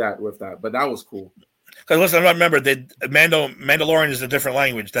you could do that with that, but that was cool. Because listen, remember Mandalorian is a different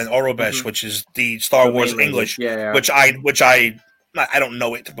language than Orobesh, which is the Star Wars English. Yeah. Which I don't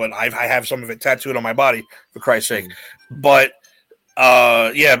know it, but I have some of it tattooed on my body, for Christ's sake. But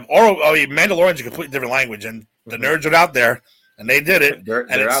Mandalorian is a completely different language, and the nerds are out there. And they did it,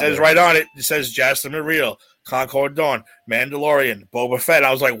 and it says right on it. It says Jasmine Real, Concord Dawn, Mandalorian, Boba Fett.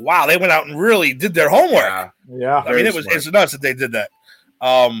 I was like, wow, they went out and really did their homework. Yeah. I mean, it's nuts that they did that.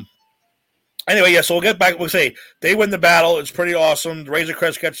 Anyway, so we'll get back. We'll say they win the battle. It's pretty awesome. The Razor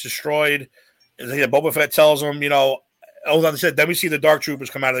Crest gets destroyed. Boba Fett tells them, hold on. Then we see the Dark Troopers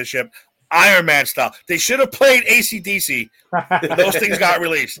come out of the ship, Iron Man style. They should have played AC/DC when those things got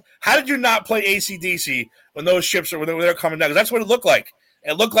released. How did you not play AC/DC when those ships when they're coming down? Because that's what it looked like.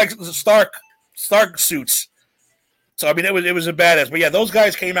 It looked like Stark suits. So I mean, it was a badass. But yeah, those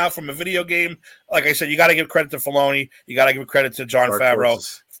guys came out from a video game. Like I said, you got to give credit to Filoni. You got to give credit to Jon Favreau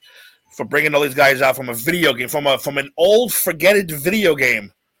for bringing all these guys out from a video game, from an old forgetted video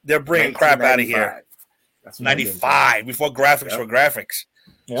game. They're bringing crap out of here. That's 95 before graphics were graphics.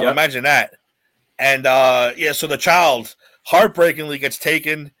 So imagine that. And so the child heartbreakingly gets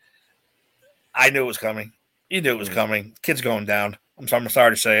taken. I knew it was coming. You knew it was coming. Kid's going down. I'm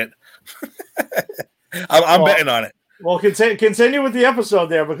sorry to say it. I'm betting on it. Well, continue with the episode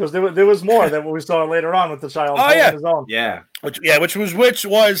there, because there was more than what we saw later on with the child. Oh yeah, his own. Yeah. Which was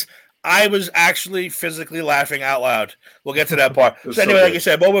I was actually physically laughing out loud. We'll get to that part. It was So anyway, so like good. you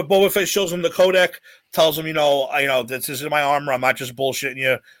said, Boba Fett shows him the codec, tells him, this is my armor. I'm not just bullshitting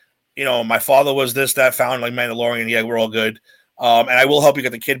you. My father was this, that, found like Mandalorian. Yeah, we're all good. And I will help you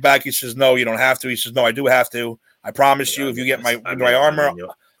get the kid back. He says, no, you don't have to. He says, no, I do have to. I promise you, if you get my armor,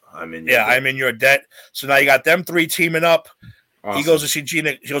 I'm in your debt. So now you got them three teaming up. Awesome. He goes to see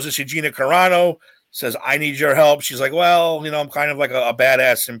Gina. He goes to see Gina Carano. Says, I need your help. She's like, well, I'm kind of like a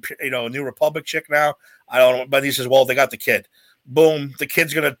badass and New Republic chick now. I don't know. But he says, well, they got the kid. Boom. The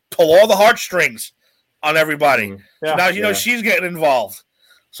kid's gonna pull all the heartstrings on everybody. Mhm. So now she's getting involved.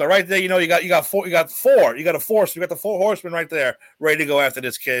 So right there, you got four. You got a force. You got the 4 horsemen right there, ready to go after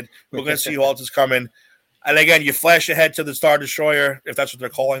this kid. We're gonna see who else is coming. And again, you flash ahead to the Star Destroyer, if that's what they're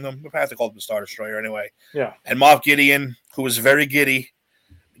calling them. We have to call them the Star Destroyer anyway. Yeah. And Moff Gideon, who was very giddy,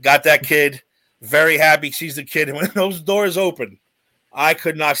 got that kid. Very happy, sees the kid, and when those doors open, I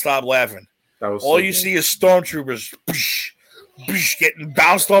could not stop laughing. That was all you see is stormtroopers getting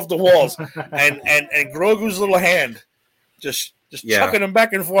bounced off the walls, and Grogu's little hand just chucking them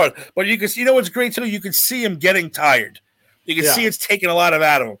back and forth. But you can see, what's great too? You can see him getting tired. You can see it's taking a lot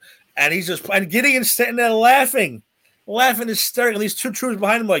out of him, and and Gideon's sitting there laughing hysterically. And these 2 troopers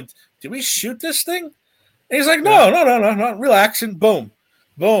behind him, like, did we shoot this thing? And he's like, no, relax, and boom.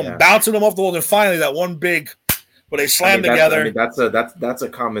 Boom, bouncing them off the wall, and finally that one big, where they slam together. That's a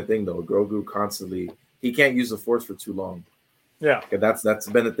common thing though. Grogu constantly, he can't use the Force for too long. Yeah, that's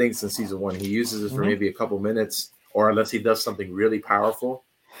been a thing since season 1. He uses it for maybe a couple minutes, or unless he does something really powerful,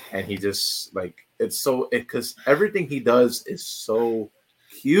 and he just because everything he does is so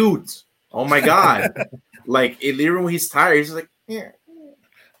cute. Oh my god! Even when he's tired, he's just like, yeah.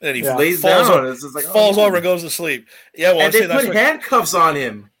 And he lays falls down. It's just like, falls over and goes to sleep. Yeah, well, and they put handcuffs on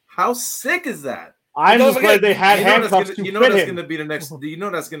him. How sick is that? I'm just glad they had handcuffs to fit him. You know that's going to be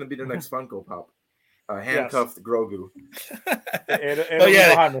the next Funko Pop. Handcuffed Grogu.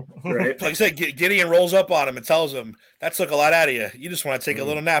 Right? Like I said, Gideon rolls up on him and tells him, "That took a lot out of you. You just want to take a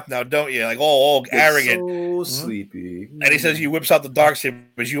little nap now, don't you?" Like, arrogant, so sleepy. And he says, "He whips out the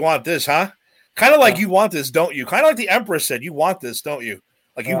darksaber. You want this, huh? Kind of like you want this, don't you? Kind of like the Empress said, you want this, don't you?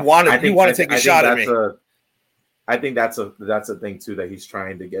 Like you want it. You want to take a shot at me." I think that's a thing too that he's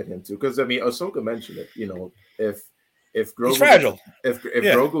trying to get him to, because Ahsoka mentioned it. If Grogu, he's fragile. If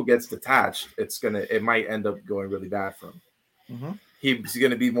Grogu gets detached, it might end up going really bad for him. Mm-hmm. He's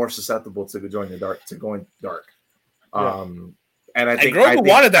going to be more susceptible to going dark. Yeah. And I think Grogu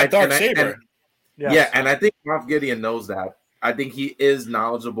wanted that dark saber. And I think Moff Gideon knows that. I think he is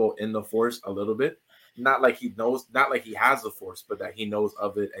knowledgeable in the Force a little bit. Not like he has the Force, but that he knows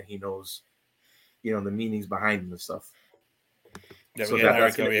of it, and he knows, the meanings behind it and stuff. Yeah, so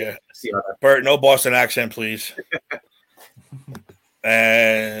that's see how that. Bert, no Boston accent, please.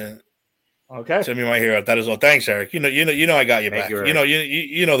 And okay, send me my hero. That is all. Thanks, Eric. You know, I got you back. You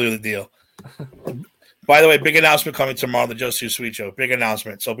know the deal. By the way, big announcement coming tomorrow on the Just Too Sweet show. Big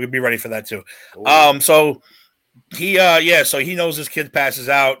announcement, so we'll be ready for that too. Ooh. So he knows this kid passes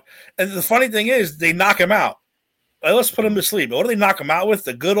out, and the funny thing is, they knock him out. Let's put him to sleep. What do they knock him out with?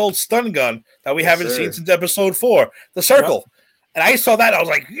 The good old stun gun that we haven't seen since episode 4, the circle. Yep. And I saw that, I was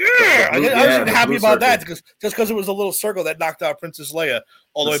like, yeah! I was happy about that because it was a little circle that knocked out Princess Leia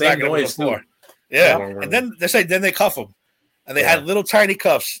all the way back in episode 4. Yeah, and then they cuff him, and they had little tiny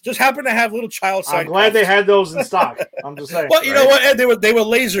cuffs. Just happened to have little child size. I'm glad they had those in stock. I'm just saying. Well, you know what? They were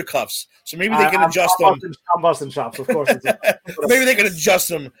laser cuffs, so maybe they can adjust them. I'm busting chops, of course. Maybe they can adjust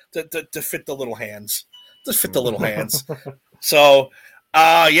them to fit the little hands. Just fit the little hands. So,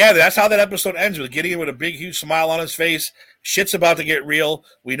 that's how that episode ends, with Gideon with a big, huge smile on his face. Shit's about to get real.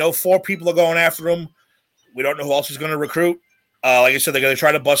 We know 4 people are going after him. We don't know who else he's going to recruit. Like I said, they're going to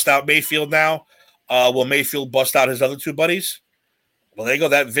try to bust out Mayfield now. Will Mayfield bust out his other 2 buddies? Well, there you go.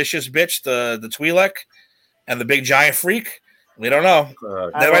 That vicious bitch, the Twi'lek, and the big giant freak. We don't know.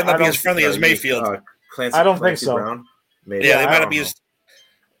 They might not be as friendly as Mayfield. I don't think so. Brown, they might not be as.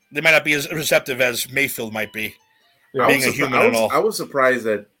 They might not be as receptive as Mayfield might be, being a human and all. I was surprised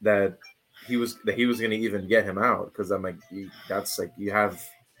that he was going to even get him out, because I'm like, you have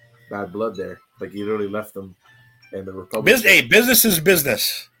bad blood there. Like, you literally left them in the Republic. Business is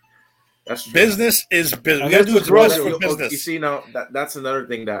business. That's true. Business is business. We got to do what's best for business. You see, now that's another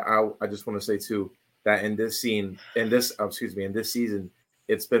thing that I just want to say too. That in this season,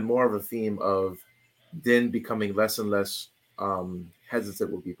 it's been more of a theme of Din becoming less and less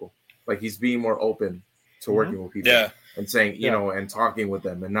hesitant with people. Like, he's being more open to working with people, and saying, and talking with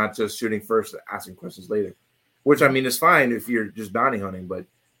them, and not just shooting first, asking questions later. Which, I mean, is fine if you're just bounty hunting, but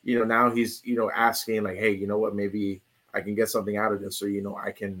now he's asking, like, hey, you know what, maybe I can get something out of this, or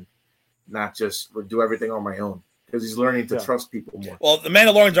I can not just do everything on my own, because he's learning to trust people more. Well, the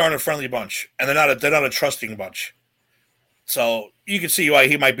Mandalorians aren't a friendly bunch, and they're not a trusting bunch. So you can see why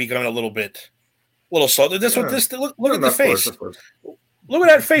he might be going a little slow. Look at the face. Of course. Look what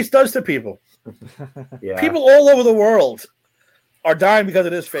that face does to people. Yeah. People all over the world are dying because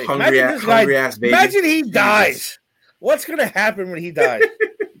of this face. Imagine he dies. What's going to happen when he dies?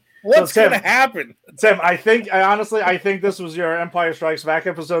 What's going to happen? Tim, I think this was your Empire Strikes Back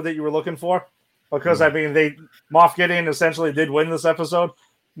episode that you were looking for, because I mean, Moff Gideon essentially did win this episode.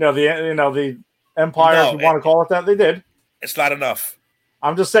 The Empire, if you want to call it that, they did. It's not enough.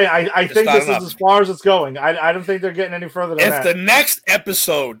 I'm just saying, I think this is as far as it's going. I don't think they're getting any further than that. If the next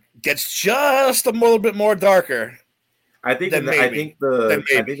episode gets just a little bit more darker, I think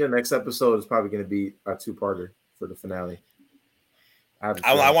the next episode is probably going to be a two-parter for the finale.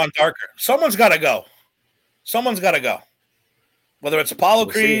 I want darker. Someone's got to go. Whether it's Apollo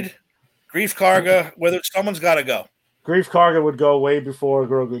Creed, Grief Karga, someone's got to go. Grief Karga would go way before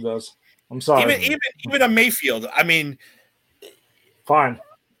Grogu does. I'm sorry. Even a Mayfield. I mean, fine.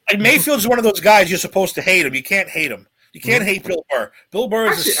 Mayfield's one of those guys you're supposed to hate him. You can't hate him. You can't hate Bill Burr. Bill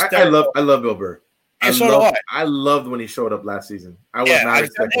Burr is I love Bill Burr. I loved when he showed up last season. I was not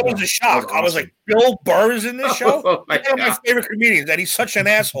expecting it. Was a shock. Awesome. I was like, Bill Burr is in this show? One of my favorite comedians, and he's such an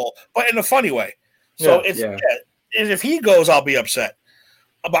asshole, but in a funny way. So if he goes, I'll be upset.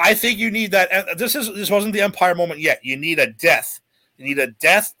 But I think you need that. This wasn't the Empire moment yet. You need a death. You need a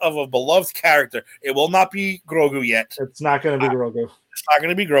death of a beloved character. It will not be Grogu yet. It's not going to be Grogu. It's not going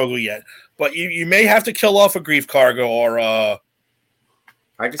to be Grogu yet. But you may have to kill off a Grief Karga or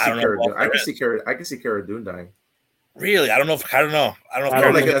I can see Cara Dune. I can see Cara Dune dying. Really? I don't know.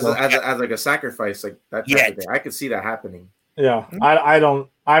 As like a sacrifice, like that type of thing. I could see that happening. Yeah, I don't.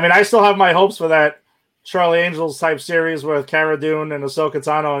 I mean, I still have my hopes for that Charlie Angels type series with Cara Dune and Ahsoka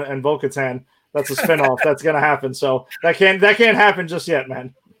Tano and Bo-Katan. That's a spinoff. That's going to happen. So that can't happen just yet,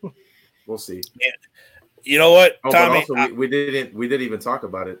 man. We'll see. Yeah. You know what, Tommy? But also, we didn't even talk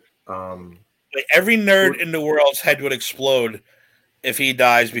about it. Every nerd in the world's head would explode if he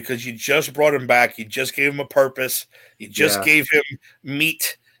dies, because you just brought him back. You just gave him a purpose. You just gave him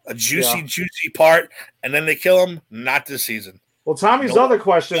meat, a juicy part, and then they kill him. Not this season. Well, Tommy's other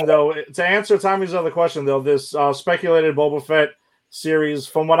question, though, to answer Tommy's other question, though, this speculated Boba Fett series,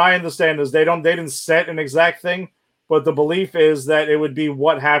 from what I understand, is they didn't set an exact thing, but the belief is that it would be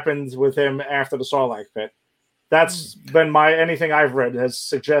what happens with him after the Sarlacc pit. That's been anything I've read has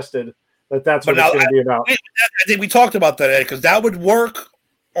suggested that's what it's going to be about. I think we talked about that, Ed, because that would work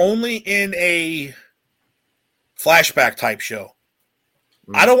only in a flashback type show.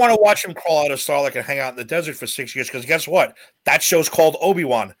 I don't want to watch him crawl out of Sarlacc and hang out in the desert for 6 years, because guess what? That show's called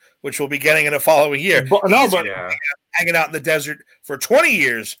Obi-Wan, which we'll be getting in the following year. Hanging out in the desert for 20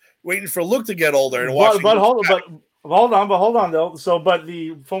 years, waiting for Luke to get older and watching. Hold on though. So,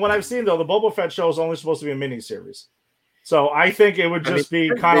 from what I've seen though, the Boba Fett show is only supposed to be a mini series. So I think it would just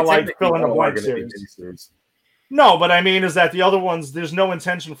be kind of like fill in the blank series. No, but I mean, is that the other ones? There's no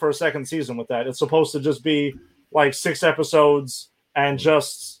intention for a second season with that. It's supposed to just be like 6 episodes and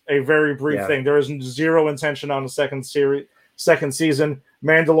just a very brief thing. There is zero intention on the second season.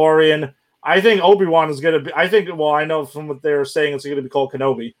 Mandalorian. I think Obi-Wan is going to be. I know from what they're saying it's going to be called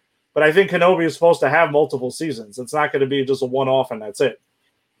Kenobi, but I think Kenobi is supposed to have multiple seasons. It's not going to be just a one-off and that's it.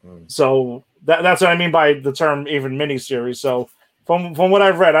 So that's what I mean by the term even miniseries. So from what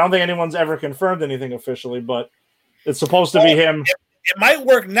I've read, I don't think anyone's ever confirmed anything officially, but it's supposed to be him. It might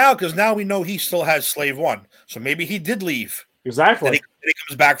work now because now we know he still has Slave One. So maybe he did leave. Exactly. Then he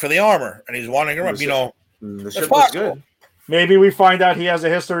comes back for the armor and he's wandering around. The ship was good. Maybe we find out he has a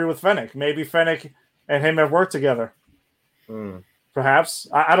history with Fennec. Maybe Fennec and him have worked together. Perhaps.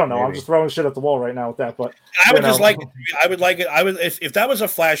 I don't know. Maybe. I'm just throwing shit at the wall right now with that. But I would if that was a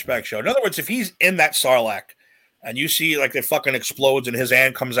flashback show. In other words, if he's in that Sarlacc and you see like it fucking explodes and his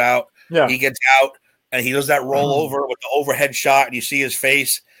hand comes out, he gets out and he does that roll over with the overhead shot and you see his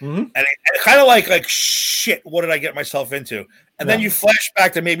face. And it kind of like shit, what did I get myself into? And then you flash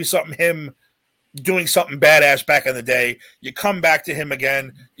back to maybe him doing something badass back in the day. You come back to him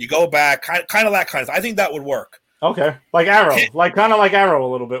again. You go back, kind of that kind of thing. I think that would work. Okay, like Arrow, kind of like Arrow a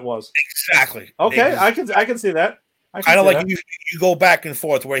little bit was. Exactly. Okay, I can see that. Kind of like you go back and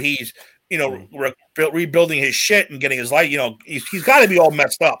forth where he's rebuilding his shit and getting his life. He's got to be all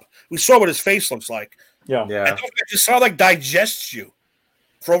messed up. We saw what his face looks like. Yeah. And just saw like digests you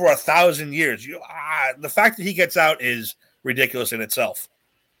for over 1,000 years. The fact that he gets out is ridiculous in itself.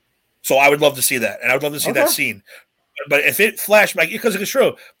 So I would love to see that, and I would love to see that scene. But if it flashed back, because it's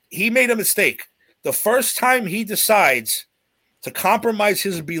true, he made a mistake. The first time he decides to compromise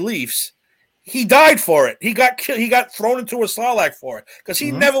his beliefs, he died for it. He got killed. He got thrown into a Sarlacc for it because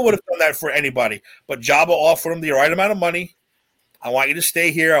he never would have done that for anybody. But Jabba offered him the right amount of money. I want you to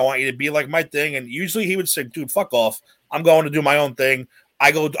stay here. I want you to be like my thing. And usually he would say, "Dude, fuck off. I'm going to do my own thing.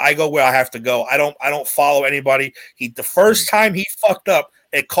 I go where I have to go. I don't follow anybody." The first time he fucked up,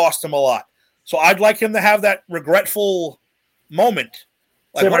 it cost him a lot. So I'd like him to have that regretful moment.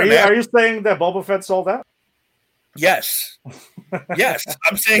 Like, Tim, are you saying that Boba Fett sold out? Yes. Yes.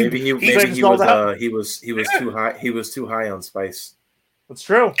 I'm saying maybe he was too high. He was too high on spice. That's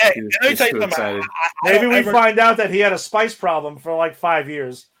true. Hey, let me tell you something. Maybe we find out that he had a spice problem for like 5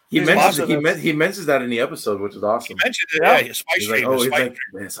 years. He mentions that in the episode, which is awesome. He mentioned it. Yeah, spice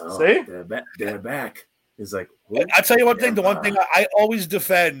trade. They're back. He's like, I'll tell you one thing. The one thing I always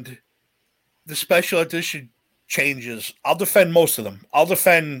defend the special edition changes. I'll defend most of them. I'll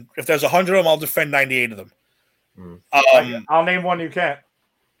defend, if there's 100 of them, I'll defend 98 of them. I'll name one you can't.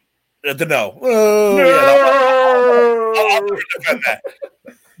 No. I'll defend that.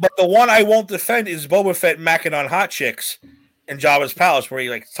 But the one I won't defend is Boba Fett macking on hot chicks in Jabba's palace, where he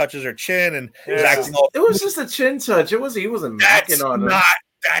like touches her chin and is acting all. It was just a chin touch. He wasn't macking on her.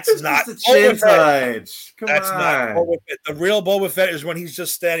 That's not a chin touch. Come on. Not Boba Fett. The real Boba Fett is when he's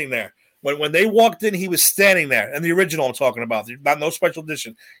just standing there. When they walked in, he was standing there. And the original I'm talking about, no special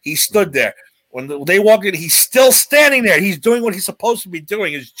edition. He stood there. When they walked in, he's still standing there. He's doing what he's supposed to be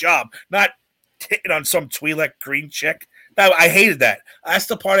doing, his job, not hitting on some Twi'lek green chick. I hated that. That's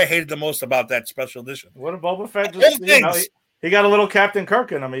the part I hated the most about that special edition. What if Boba Fett just, he got a little Captain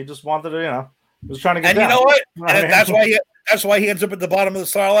Kirk in him. He just wanted to, he was trying to get down. And you know what? And that's why he ends up at the bottom of the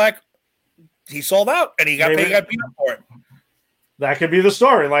Sarlacc. He sold out, and he got beat up for it. That could be the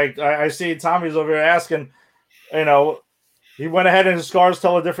story. Like, I see Tommy's over here asking, he went ahead and his scars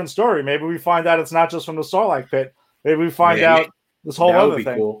tell a different story. Maybe we find out it's not just from the Sarlacc pit. Maybe we find out this whole other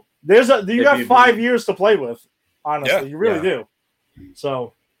thing. Cool. You got 5 years to play with, honestly. You really do.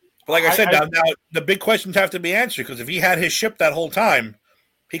 So, like I said, now the big questions have to be answered, because if he had his ship that whole time,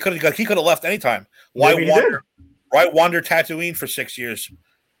 he could have left anytime. Why wander Tatooine for 6 years?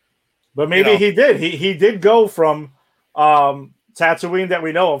 But maybe he did. He did go from Tatooine that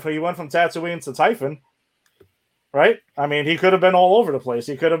we know of. He went from Tatooine to Typhon. Right? I mean, he could have been all over the place.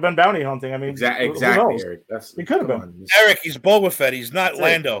 He could have been bounty hunting. I mean, exactly, Eric. He could have been. Eric, he's Boba Fett. He's not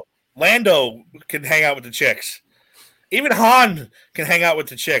Lando. Lando can hang out with the chicks. Even Han can hang out with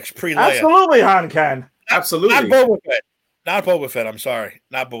the chicks pre-Leia. Absolutely, Han can. Absolutely. Not Boba Fett. Not Boba Fett. I'm sorry.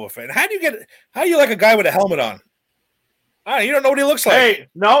 Not Boba Fett. How do you like a guy with a helmet on? You don't know what he looks like. Hey,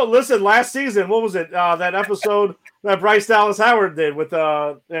 no, listen, last season, what was it? That episode that Bryce Dallas Howard did with,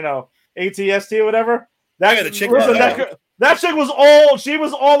 ATST or whatever? The chick. That chick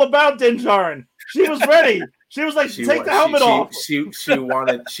was all about Din Djarin. She was ready. She was like, take the helmet off. She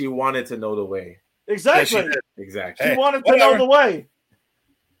wanted to know the way. Exactly. Exactly. She wanted to know the way.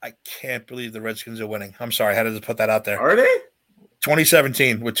 I can't believe the Redskins are winning. I'm sorry. I had to put that out there. Are they?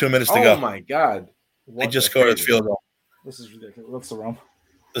 2017 with 2 minutes to go. Oh, my God. They just scored a field goal. This is ridiculous. What's the realm?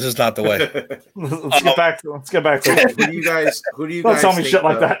 This is not the way. Let's get back to it. Who do you guys Don't tell me shit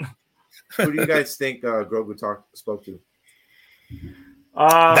like that. Who do you guys think Grogu spoke to?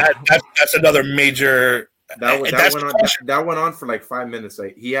 That's another major. That went on for like 5 minutes.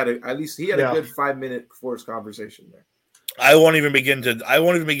 Like he had a good 5 minute forced conversation there. I won't even begin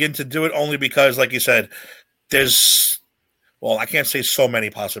to do it, only because, like you said, I can't say so many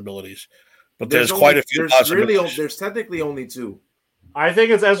possibilities, but there's quite a few possibilities. There's technically only two. I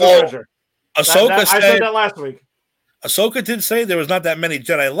think it's Ezra Bridger. Ahsoka I said that last week. Ahsoka did say there was not that many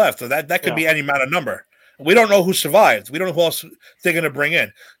Jedi left, so that could be any amount of number. We don't know who survived. We don't know who else they're going to bring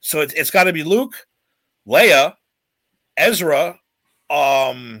in. So it's got to be Luke, Leia, Ezra.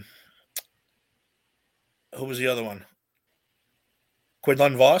 Who was the other one?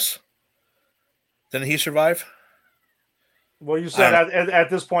 Quinlan Voss. Didn't he survive? Well, you said at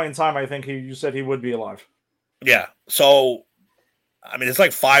this point in time, I think you said he would be alive. Yeah. So, I mean, it's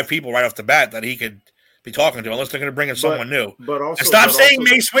like 5 people right off the bat that he could be talking to, unless they're going to bring in someone new. But also, stop saying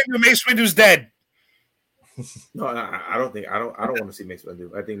Mace Windu. Mace Windu's dead. No, I don't want to see Mace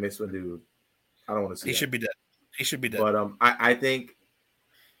Windu. I think Mace Windu. I don't want to see. He should be dead. He should be dead. But I think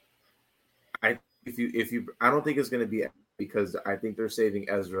I don't think it's going to be, because I think they're saving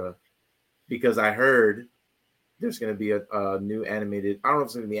Ezra, because I heard there's going to be a new animated. I don't know if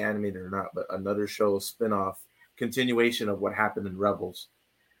it's going to be animated or not, but another show spinoff continuation of what happened in Rebels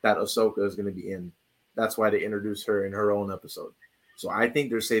that Ahsoka is going to be in. That's why they introduced her in her own episode. So I think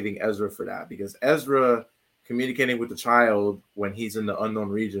they're saving Ezra for that, because Ezra communicating with the child when he's in the unknown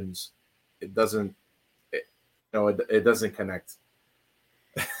regions, No, it doesn't connect.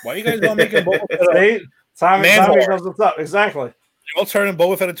 Why you guys don't make him Boba Fett? See? Tommy knows what's up. Exactly. You're all turning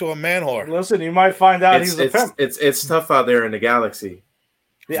Boba Fett into a man whore. Listen, you might find out he's a pimp. It's tough out there in the galaxy.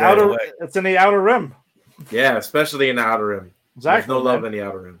 It's in the outer rim. Yeah, especially in the outer rim. Exactly. There's no love in the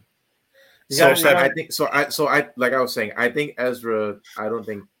outer rim. I like I was saying, I think Ezra, I don't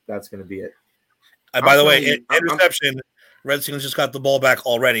think that's going to be it. By the way, interception. Redskins just got the ball back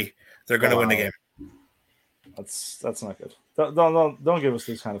already. They're going to win the game. That's not good. Don't give us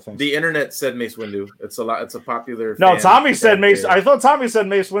these kind of things. The internet said Mace Windu. It's a popular. No, Tommy said Mace. I thought Tommy said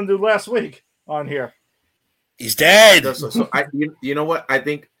Mace Windu last week on here. He's dead. You know what? I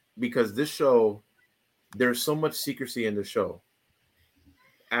think because this show, there's so much secrecy in the show.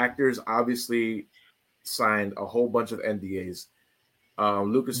 Actors obviously signed a whole bunch of NDAs.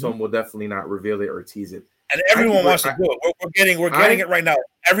 Lucasfilm will definitely not reveal it or tease it. And everyone wants to do it. We're getting it right now.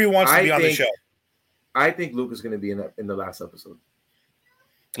 Everyone wants to be on the show. I think Luke is going to be in the last episode.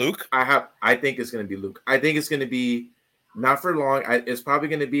 Luke? I think it's going to be Luke. I think it's going to be not for long. It's probably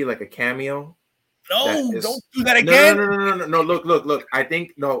going to be like a cameo. No, don't do that again. No. Look. I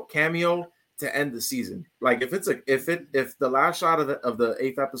think cameo to end the season. Like if the last shot of the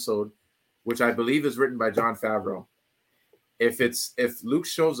 8th episode, which I believe is written by Jon Favreau, if Luke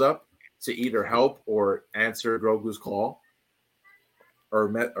shows up to either help or answer Grogu's call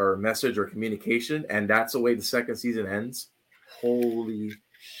or message or communication, and that's the way the second season ends, holy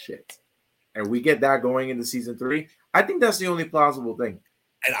shit. And we get that going into season 3. I think that's the only plausible thing.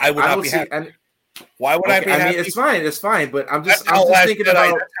 And I would not be happy. Why would I be happy? I mean, it's fine, but I'm just thinking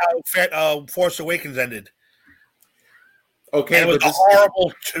about how Force Awakens ended. Okay, and it was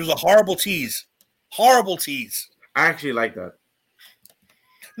a horrible tease. Horrible tease. I actually like that.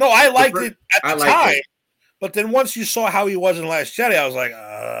 No, I liked it at the time. But then once you saw how he was in Last Jedi, I was like,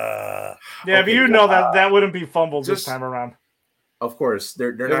 yeah, but that wouldn't be fumbled this time around. Of course,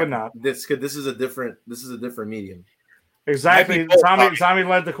 they're not. This is a different medium. Exactly. Tommy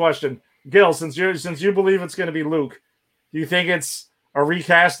led the question. Gil, since you believe it's going to be Luke, do you think it's a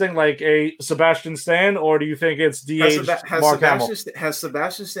recasting like a Sebastian Stan, or do you think it's de-aged Mark Hamill? Has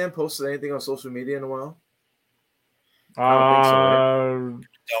Sebastian Stan posted anything on social media in a while? Don't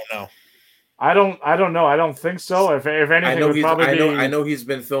know. I don't know. I don't think so. If anything, I know he's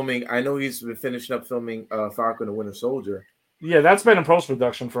been filming. I know he's been finishing up filming Falcon and Winter Soldier. Yeah, that's been in post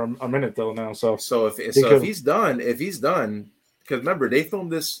production for a minute though now. So if he's done, because remember they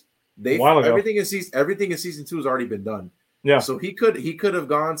filmed this. Everything in season 2 has already been done. Yeah. So he could have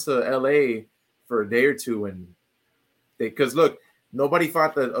gone to LA for a day or two because look, nobody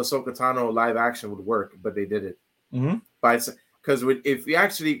thought that Ahsoka Tano live action would work, but they did it. Mm-hmm. Because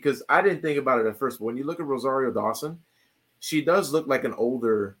I didn't think about it at first, but when you look at Rosario Dawson, she does look like an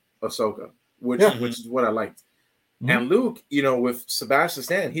older Ahsoka, which is what I liked. Mm-hmm. And Luke, with Sebastian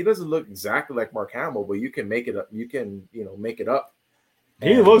Stan, he doesn't look exactly like Mark Hamill, but you can make it up. You can, make it up.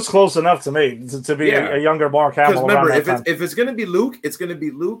 He looks close enough to me to be a younger Mark Hamill. Because remember, if it's going to be Luke, it's going to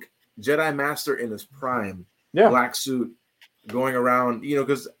be Luke, Jedi Master in his prime, black suit, going around.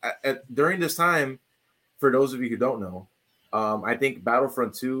 Because during this time, for those of you who don't know, I think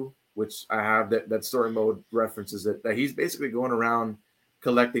Battlefront 2, which I have that story mode references it, that he's basically going around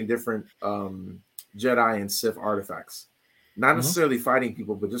collecting different Jedi and Sith artifacts, not necessarily fighting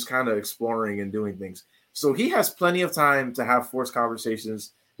people, but just kind of exploring and doing things. So he has plenty of time to have Force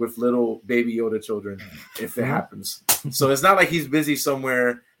conversations with little baby Yoda children if it happens. So it's not like he's busy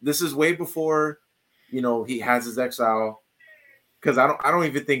somewhere. This is way before, he has his exile. Because I don't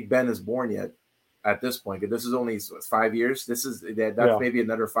even think Ben is born yet at this point. This is only 5 years. That's maybe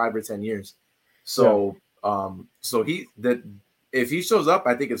another 5 or 10 years. So if he shows up,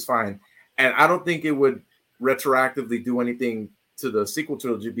 I think it's fine. And I don't think it would retroactively do anything to the sequel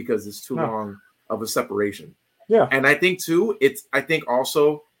trilogy because it's too long of a separation. Yeah. And I think too, I think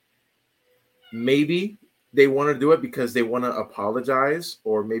also maybe they want to do it because they want to apologize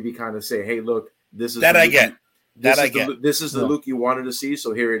or maybe kind of say, hey, look, this is this is the Luke you wanted to see,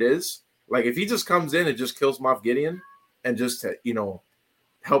 so here it is. Like if he just comes in and just kills Moff Gideon and just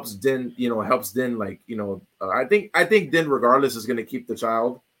helps Din, I think Din regardless is going to keep the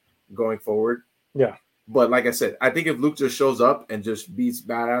child going forward. Yeah. But like I said, I think if Luke just shows up and just beats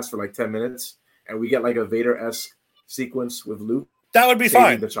badass for like 10 minutes and we get like a Vader-esque sequence with Luke, that would be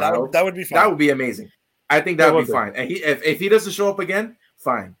fine. The child, that would be fine. That would be amazing. I think that would be fine. And if he doesn't show up again,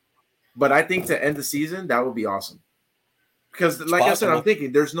 fine. But I think to end the season, that would be awesome. Because like I said, I'm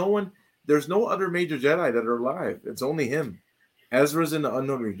thinking there's no other major Jedi that are alive. It's only him. Ezra's in the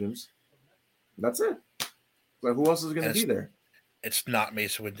unknown regions. That's it. Like who else is going to be there? It's not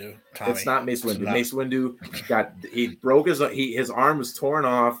Mace Windu, Tommy. It's not Mace It's Windu. not. Mace Windu he broke his arm was torn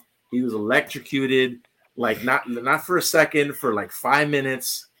off. He was electrocuted, like not for a second, for like 5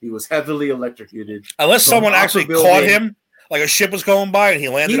 minutes. He was heavily electrocuted. Unless From someone off actually a building. caught him, like a ship was going by and he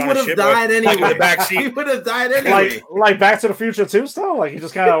landed He on would a have ship. died Like anyway. in the back He seat. would have died anyway. Like Back to the Future too, still? Like he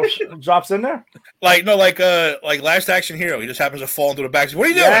just kind of drops in there? Like Last Action Hero. He just happens to fall into the back seat. What are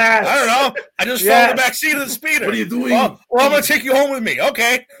you doing? Yes. I don't know. I just fell in the back seat of the speeder. What are you doing? Well, I'm gonna take you home with me.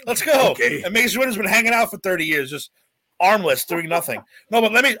 Okay, let's go. Okay. And Mace Windu's been hanging out for 30 years, just armless, doing nothing. No,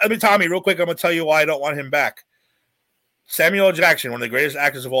 but let me Tommy, real quick, I'm gonna tell you why I don't want him back. Samuel L. Jackson, one of the greatest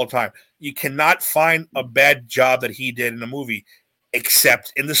actors of all time. You cannot find a bad job that he did in a movie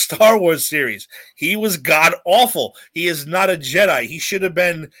except in the Star Wars series. He was god awful. He is not a Jedi. He should have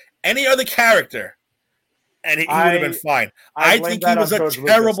been any other character, and he would have been fine. I think he was a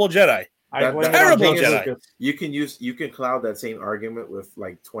terrible Jedi. Terrible Jedi. You can cloud that same argument with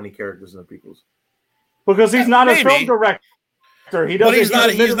like 20 characters in the prequels. Because he's not Maybe. a film director. He doesn't. He's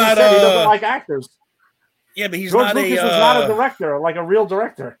not. He doesn't like actors. Yeah, but he's George not Lucas a. is not a director, like a real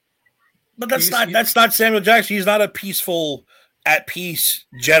director. But that's not Samuel Jackson. He's not a peaceful, at peace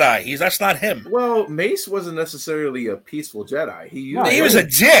Jedi. That's not him. Well, Mace wasn't necessarily a peaceful Jedi. He was a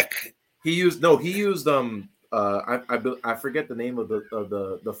dick. He used I forget the name of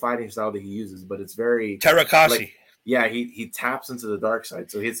the fighting style that he uses, but it's very Terakasi. like, yeah, he taps into the dark side.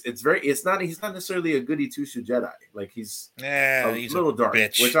 So he's not necessarily a goody two shoe Jedi. Like he's a little dark,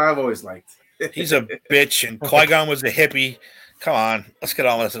 bitch. which I've always liked. He's a bitch, and Qui-Gon was a hippie. Come on, let's get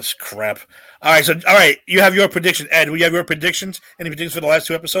on with this crap. All right, you have your prediction, Ed. We have your predictions. Any predictions for the last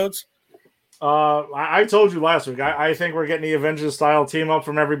 2 episodes? I told you last week. I think we're getting the Avengers style team up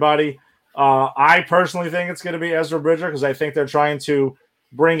from everybody. I personally think it's going to be Ezra Bridger because I think they're trying to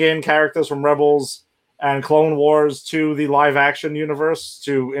bring in characters from Rebels and Clone Wars to the live action universe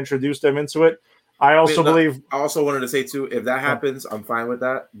to introduce them into it. I also believe. I also wanted to say too, if that happens, I'm fine with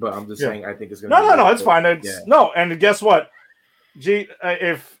that. But I'm just saying, I think it's going to. No, it's fine. No, and guess what?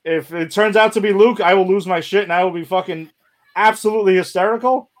 If it turns out to be Luke, I will lose my shit and I will be fucking absolutely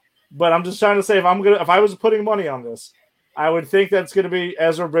hysterical. But I'm just trying to say, if I was putting money on this, I would think that's going to be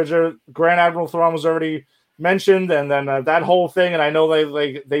Ezra Bridger. Grand Admiral Thrawn was already mentioned, and then that whole thing. And I know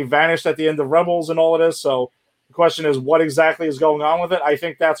they vanished at the end of Rebels and all of this. So the question is, what exactly is going on with it? I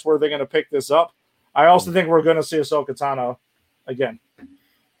think that's where they're going to pick this up. I also think we're going to see Ahsoka Tano again.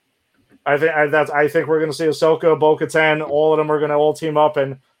 I think we're going to see Ahsoka, Bo-Katan, all of them are going to all team up,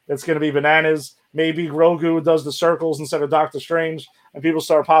 and it's going to be bananas. Maybe Grogu does the circles instead of Doctor Strange, and people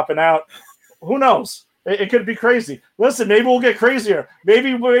start popping out. Who knows? It could be crazy. Listen, maybe we'll get crazier.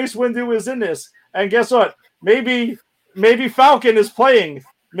 Maybe Mace Windu is in this, and guess what? Maybe Falcon is playing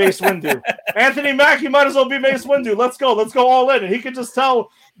Mace Windu. Anthony Mackie might as well be Mace Windu. Let's go all in, and he could just tell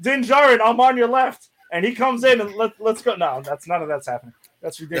Din Djarin, "I'm on your left," and he comes in and let's go. No, none of that's happening.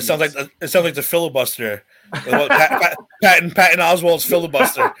 That's ridiculous. It sounds like the filibuster. Patton Oswalt's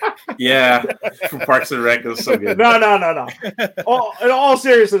filibuster. Yeah, from Parks and Rec. It was so good. No. In all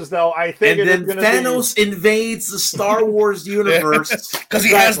seriousness, though, I think and then Thanos invades the Star Wars universe because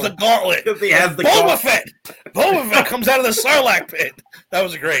he has the gauntlet. Because he has the Boba Fett comes out of the Sarlacc pit. That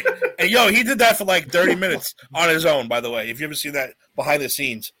was great. And he did that for like 30 minutes on his own. By the way, if you ever seen that behind the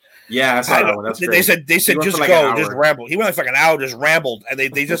scenes. Yeah, I saw that one. That's great. They said just like go, just ramble. He went like an hour, just rambled, and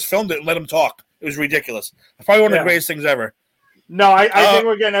they just filmed it and let him talk. It was ridiculous. Probably one of the greatest things ever. No, I think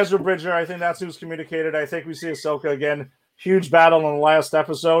we're getting Ezra Bridger. I think that's who's communicated. I think we see Ahsoka again. Huge battle in the last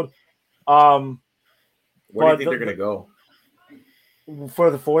episode. Where do you think they're going to go for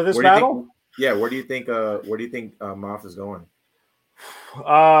this battle? Where do you think Moff is going?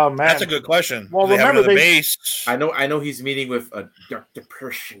 Man, that's a good question. Well, remember the base. I know he's meeting with a Dr.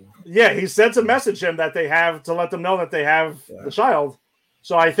 Pershing. Yeah, he sent a message him that they have to let them know that they have the child.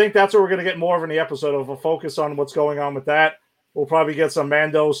 So I think that's what we're going to get more of in the episode, of a focus on what's going on with that. We'll probably get some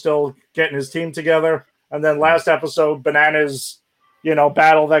Mando still getting his team together, and then last episode, bananas,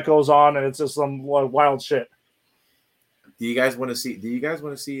 battle that goes on, and it's just some wild shit. Do you guys want to see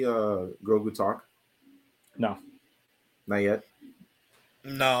Grogu talk? No, not yet.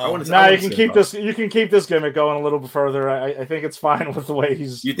 No, you can keep this. You can keep this gimmick going a little bit further. I think it's fine with the way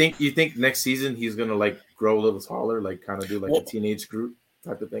he's. You think next season he's gonna like grow a little taller, like kind of do like a teenage Groot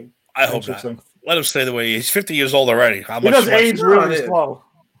type of thing? I hope not. Let him stay the way he is. He's 50 years old already. He does age really slow.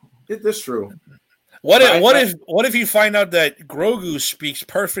 That's true. What if you find out that Grogu speaks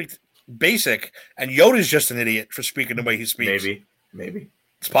perfect basic and Yoda's just an idiot for speaking the way he speaks? Maybe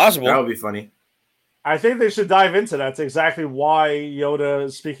it's possible. That would be funny. I think they should dive into that. That's exactly why Yoda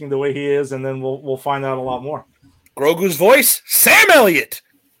is speaking the way he is, and then we'll find out a lot more. Grogu's voice, Sam Elliott.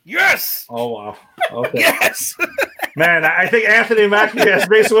 Yes. Oh wow. Okay. Yes. Man, I think Anthony Mackie as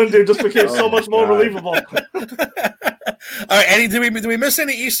Mace Windu just became so much more God. believable. All right, Eddie, did we miss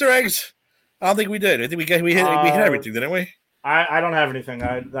any Easter eggs? I don't think we did. I think we hit everything, didn't we? I don't have anything.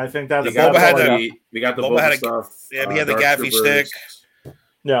 I think that's We Boba got, had we got the Boba had Boba a- stuff. yeah, we had the Dark Gaffy Troopers, stick.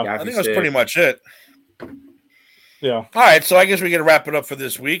 Yeah. I Gaffy think that's stick. pretty much it. Yeah. All right, so I guess we got to wrap it up for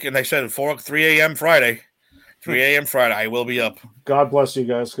this week. And I said 3 a.m. Friday. 3 a.m. Friday. I will be up. God bless you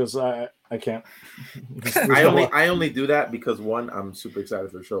guys, because I can't. I only do that because one, I'm super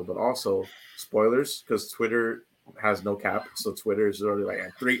excited for the show, but also spoilers because Twitter has no cap, so Twitter is already like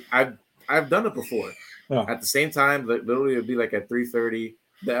at 3. I've done it before. Yeah. At the same time, literally it'd be like at 3:30.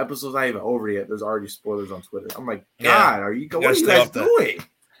 The episode's not even over yet. There's already spoilers on Twitter. I'm like, Yeah. God, what are you stay guys up there. doing?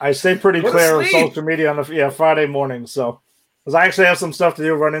 I stay pretty Go to clear of sleep. social media on the Friday morning, so because I actually have some stuff to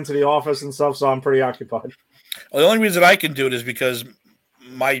do, run into the office and stuff, so I'm pretty occupied. Well, the only reason I can do it is because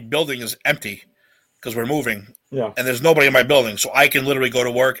my building is empty because we're moving. Yeah. And there's nobody in my building. So I can literally go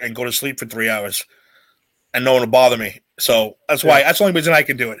to work and go to sleep for 3 hours and no one will bother me. So that's why that's the only reason I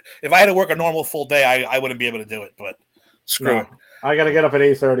can do it. If I had to work a normal full day, I wouldn't be able to do it. But screw it. I got to get up at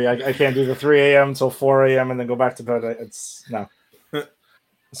 8:30. I can't do the 3 a.m. till 4 a.m. and then go back to bed. It's no.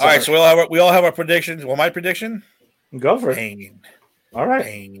 All right, so we all have our predictions. Well, my prediction: go for it. pain, All right.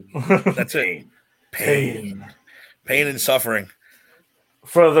 pain. That's it. Pain and suffering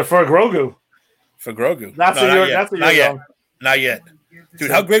For Grogu. for Grogu. That's No, what not you're. yet. That's what Not you're yet. going. Not yet,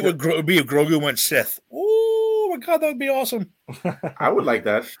 dude. How great would it be if Grogu went Sith? Oh my god, that would be awesome. I would like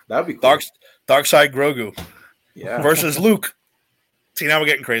that. That'd be cool. Dark side Grogu Yeah. versus Luke. See, now we're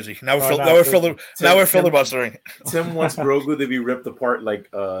getting crazy. Now we're Oh, we're filibustering. Tim wants Grogu to be ripped apart like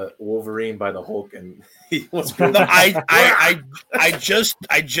Wolverine by the Hulk, and he wants No, Grogu.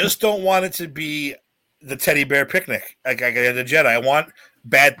 I just don't want it to be the teddy bear picnic like the Jedi. I want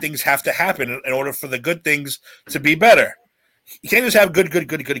bad things have to happen in order for the good things to be better. You can't just have good. You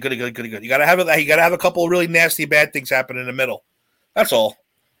gotta have it. You gotta have a couple of really nasty bad things happen in the middle. That's all.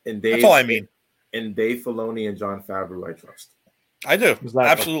 And That's all I mean. And Dave Filoni and Jon Favreau, I trust. I do. Exactly.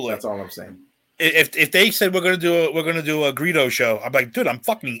 Absolutely. That's all I'm saying. If they said we're gonna do a Greedo show, I'm like, dude, I'm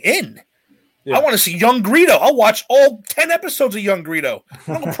fucking in. Yeah. I want to see Young Greedo. I'll watch all 10 episodes of Young Greedo.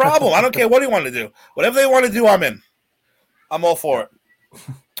 No problem. I don't care what he want to do. Whatever they want to do, I'm in. I'm all for it.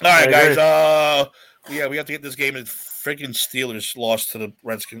 All right, I guys. We have to get this game. Freaking Steelers lost to the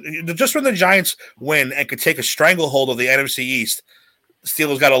Redskins. Just when the Giants win and could take a stranglehold of the NFC East, the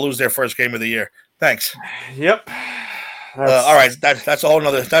Steelers got to lose their first game of the year. Thanks. Yep. All right, that's a whole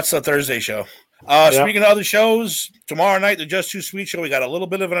nother. That's a Thursday show. Speaking of other shows, tomorrow night the Just Too Sweet show. We got a little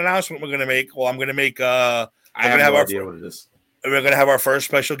bit of an announcement we're going to make. Well, I'm going to make. I have no idea what it is. We're going to have our first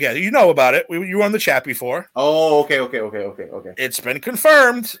special guest. You know about it. You were on the chat before. Oh, okay. It's been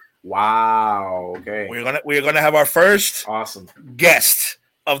confirmed. Wow. Okay. We're gonna have our first Awesome guest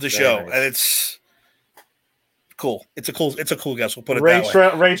of the Very show, nice. and it's cool. It's a cool guest. We'll put it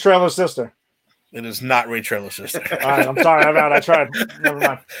that way. Ray Trailer's sister. It is not Ray Trailer's sister. All right, I'm sorry. I'm out. I tried. Never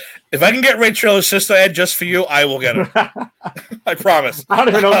mind. If I can get Ray Trailer's sister, Ed, just for you, I will get her. I promise. I don't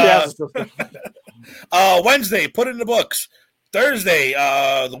even know if he has a sister. Wednesday, put it in the books. Thursday,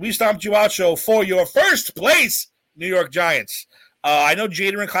 the We Stomped You Out show for your first place New York Giants. I know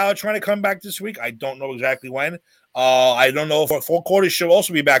Jader and Kyle are trying to come back this week. I don't know exactly when. I don't know if our Four Quarters show will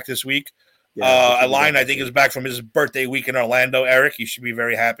also be back this week. Align, I think, is back from his birthday week in Orlando. Eric, you should be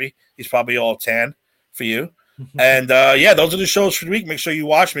very happy. He's probably all tan for you. And those are the shows for the week. Make sure you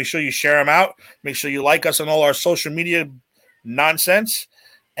watch. Make sure you share them out. Make sure you like us on all our social media nonsense.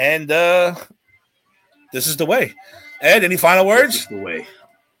 And this is the way. Ed, any final words? This is the way.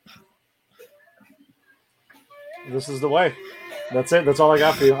 This is the way. That's it. That's all I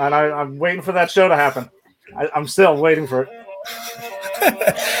got for you. And I'm waiting for that show to happen. I'm still waiting for it.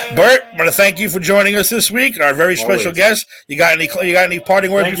 Bert, I want to thank you for joining us this week. Our very special Always. guest. You got any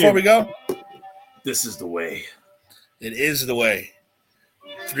parting words Thank before you. we go? This is the way. It is the way.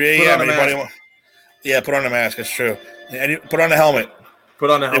 3 Put a.m. on a Anybody mask. want? Yeah, put on a mask. That's true. And put on a helmet. Put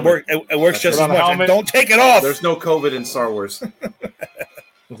on a helmet. It works just Put as on a much. And helmet. don't take it off. There's no COVID in Star Wars.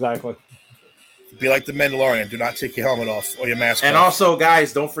 Exactly. Be like the Mandalorian. Do not take your helmet off or your mask And off. also,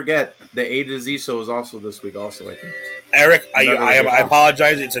 guys, don't forget the A to Z show is also this week. Also, I think. Eric, I Another day.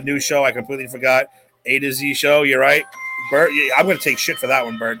 apologize. It's a new show. I completely forgot. A to Z show. You're right. Bert, I'm going to take shit for that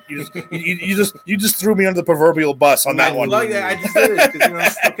one, Bert. You just threw me under the proverbial bus on that one. Like that, I just did it because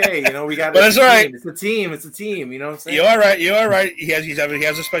it's okay. We got. But that's all right. It's a team. It's a team. You know what I'm saying? You are right. You are right. He has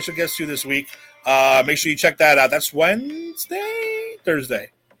a special guest too this week. Make sure you check that out. That's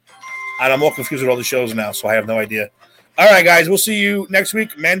Thursday. And I'm all confused with all the shows now, so I have no idea. All right, guys, we'll see you next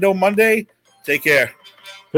week, Mando Monday. Take care.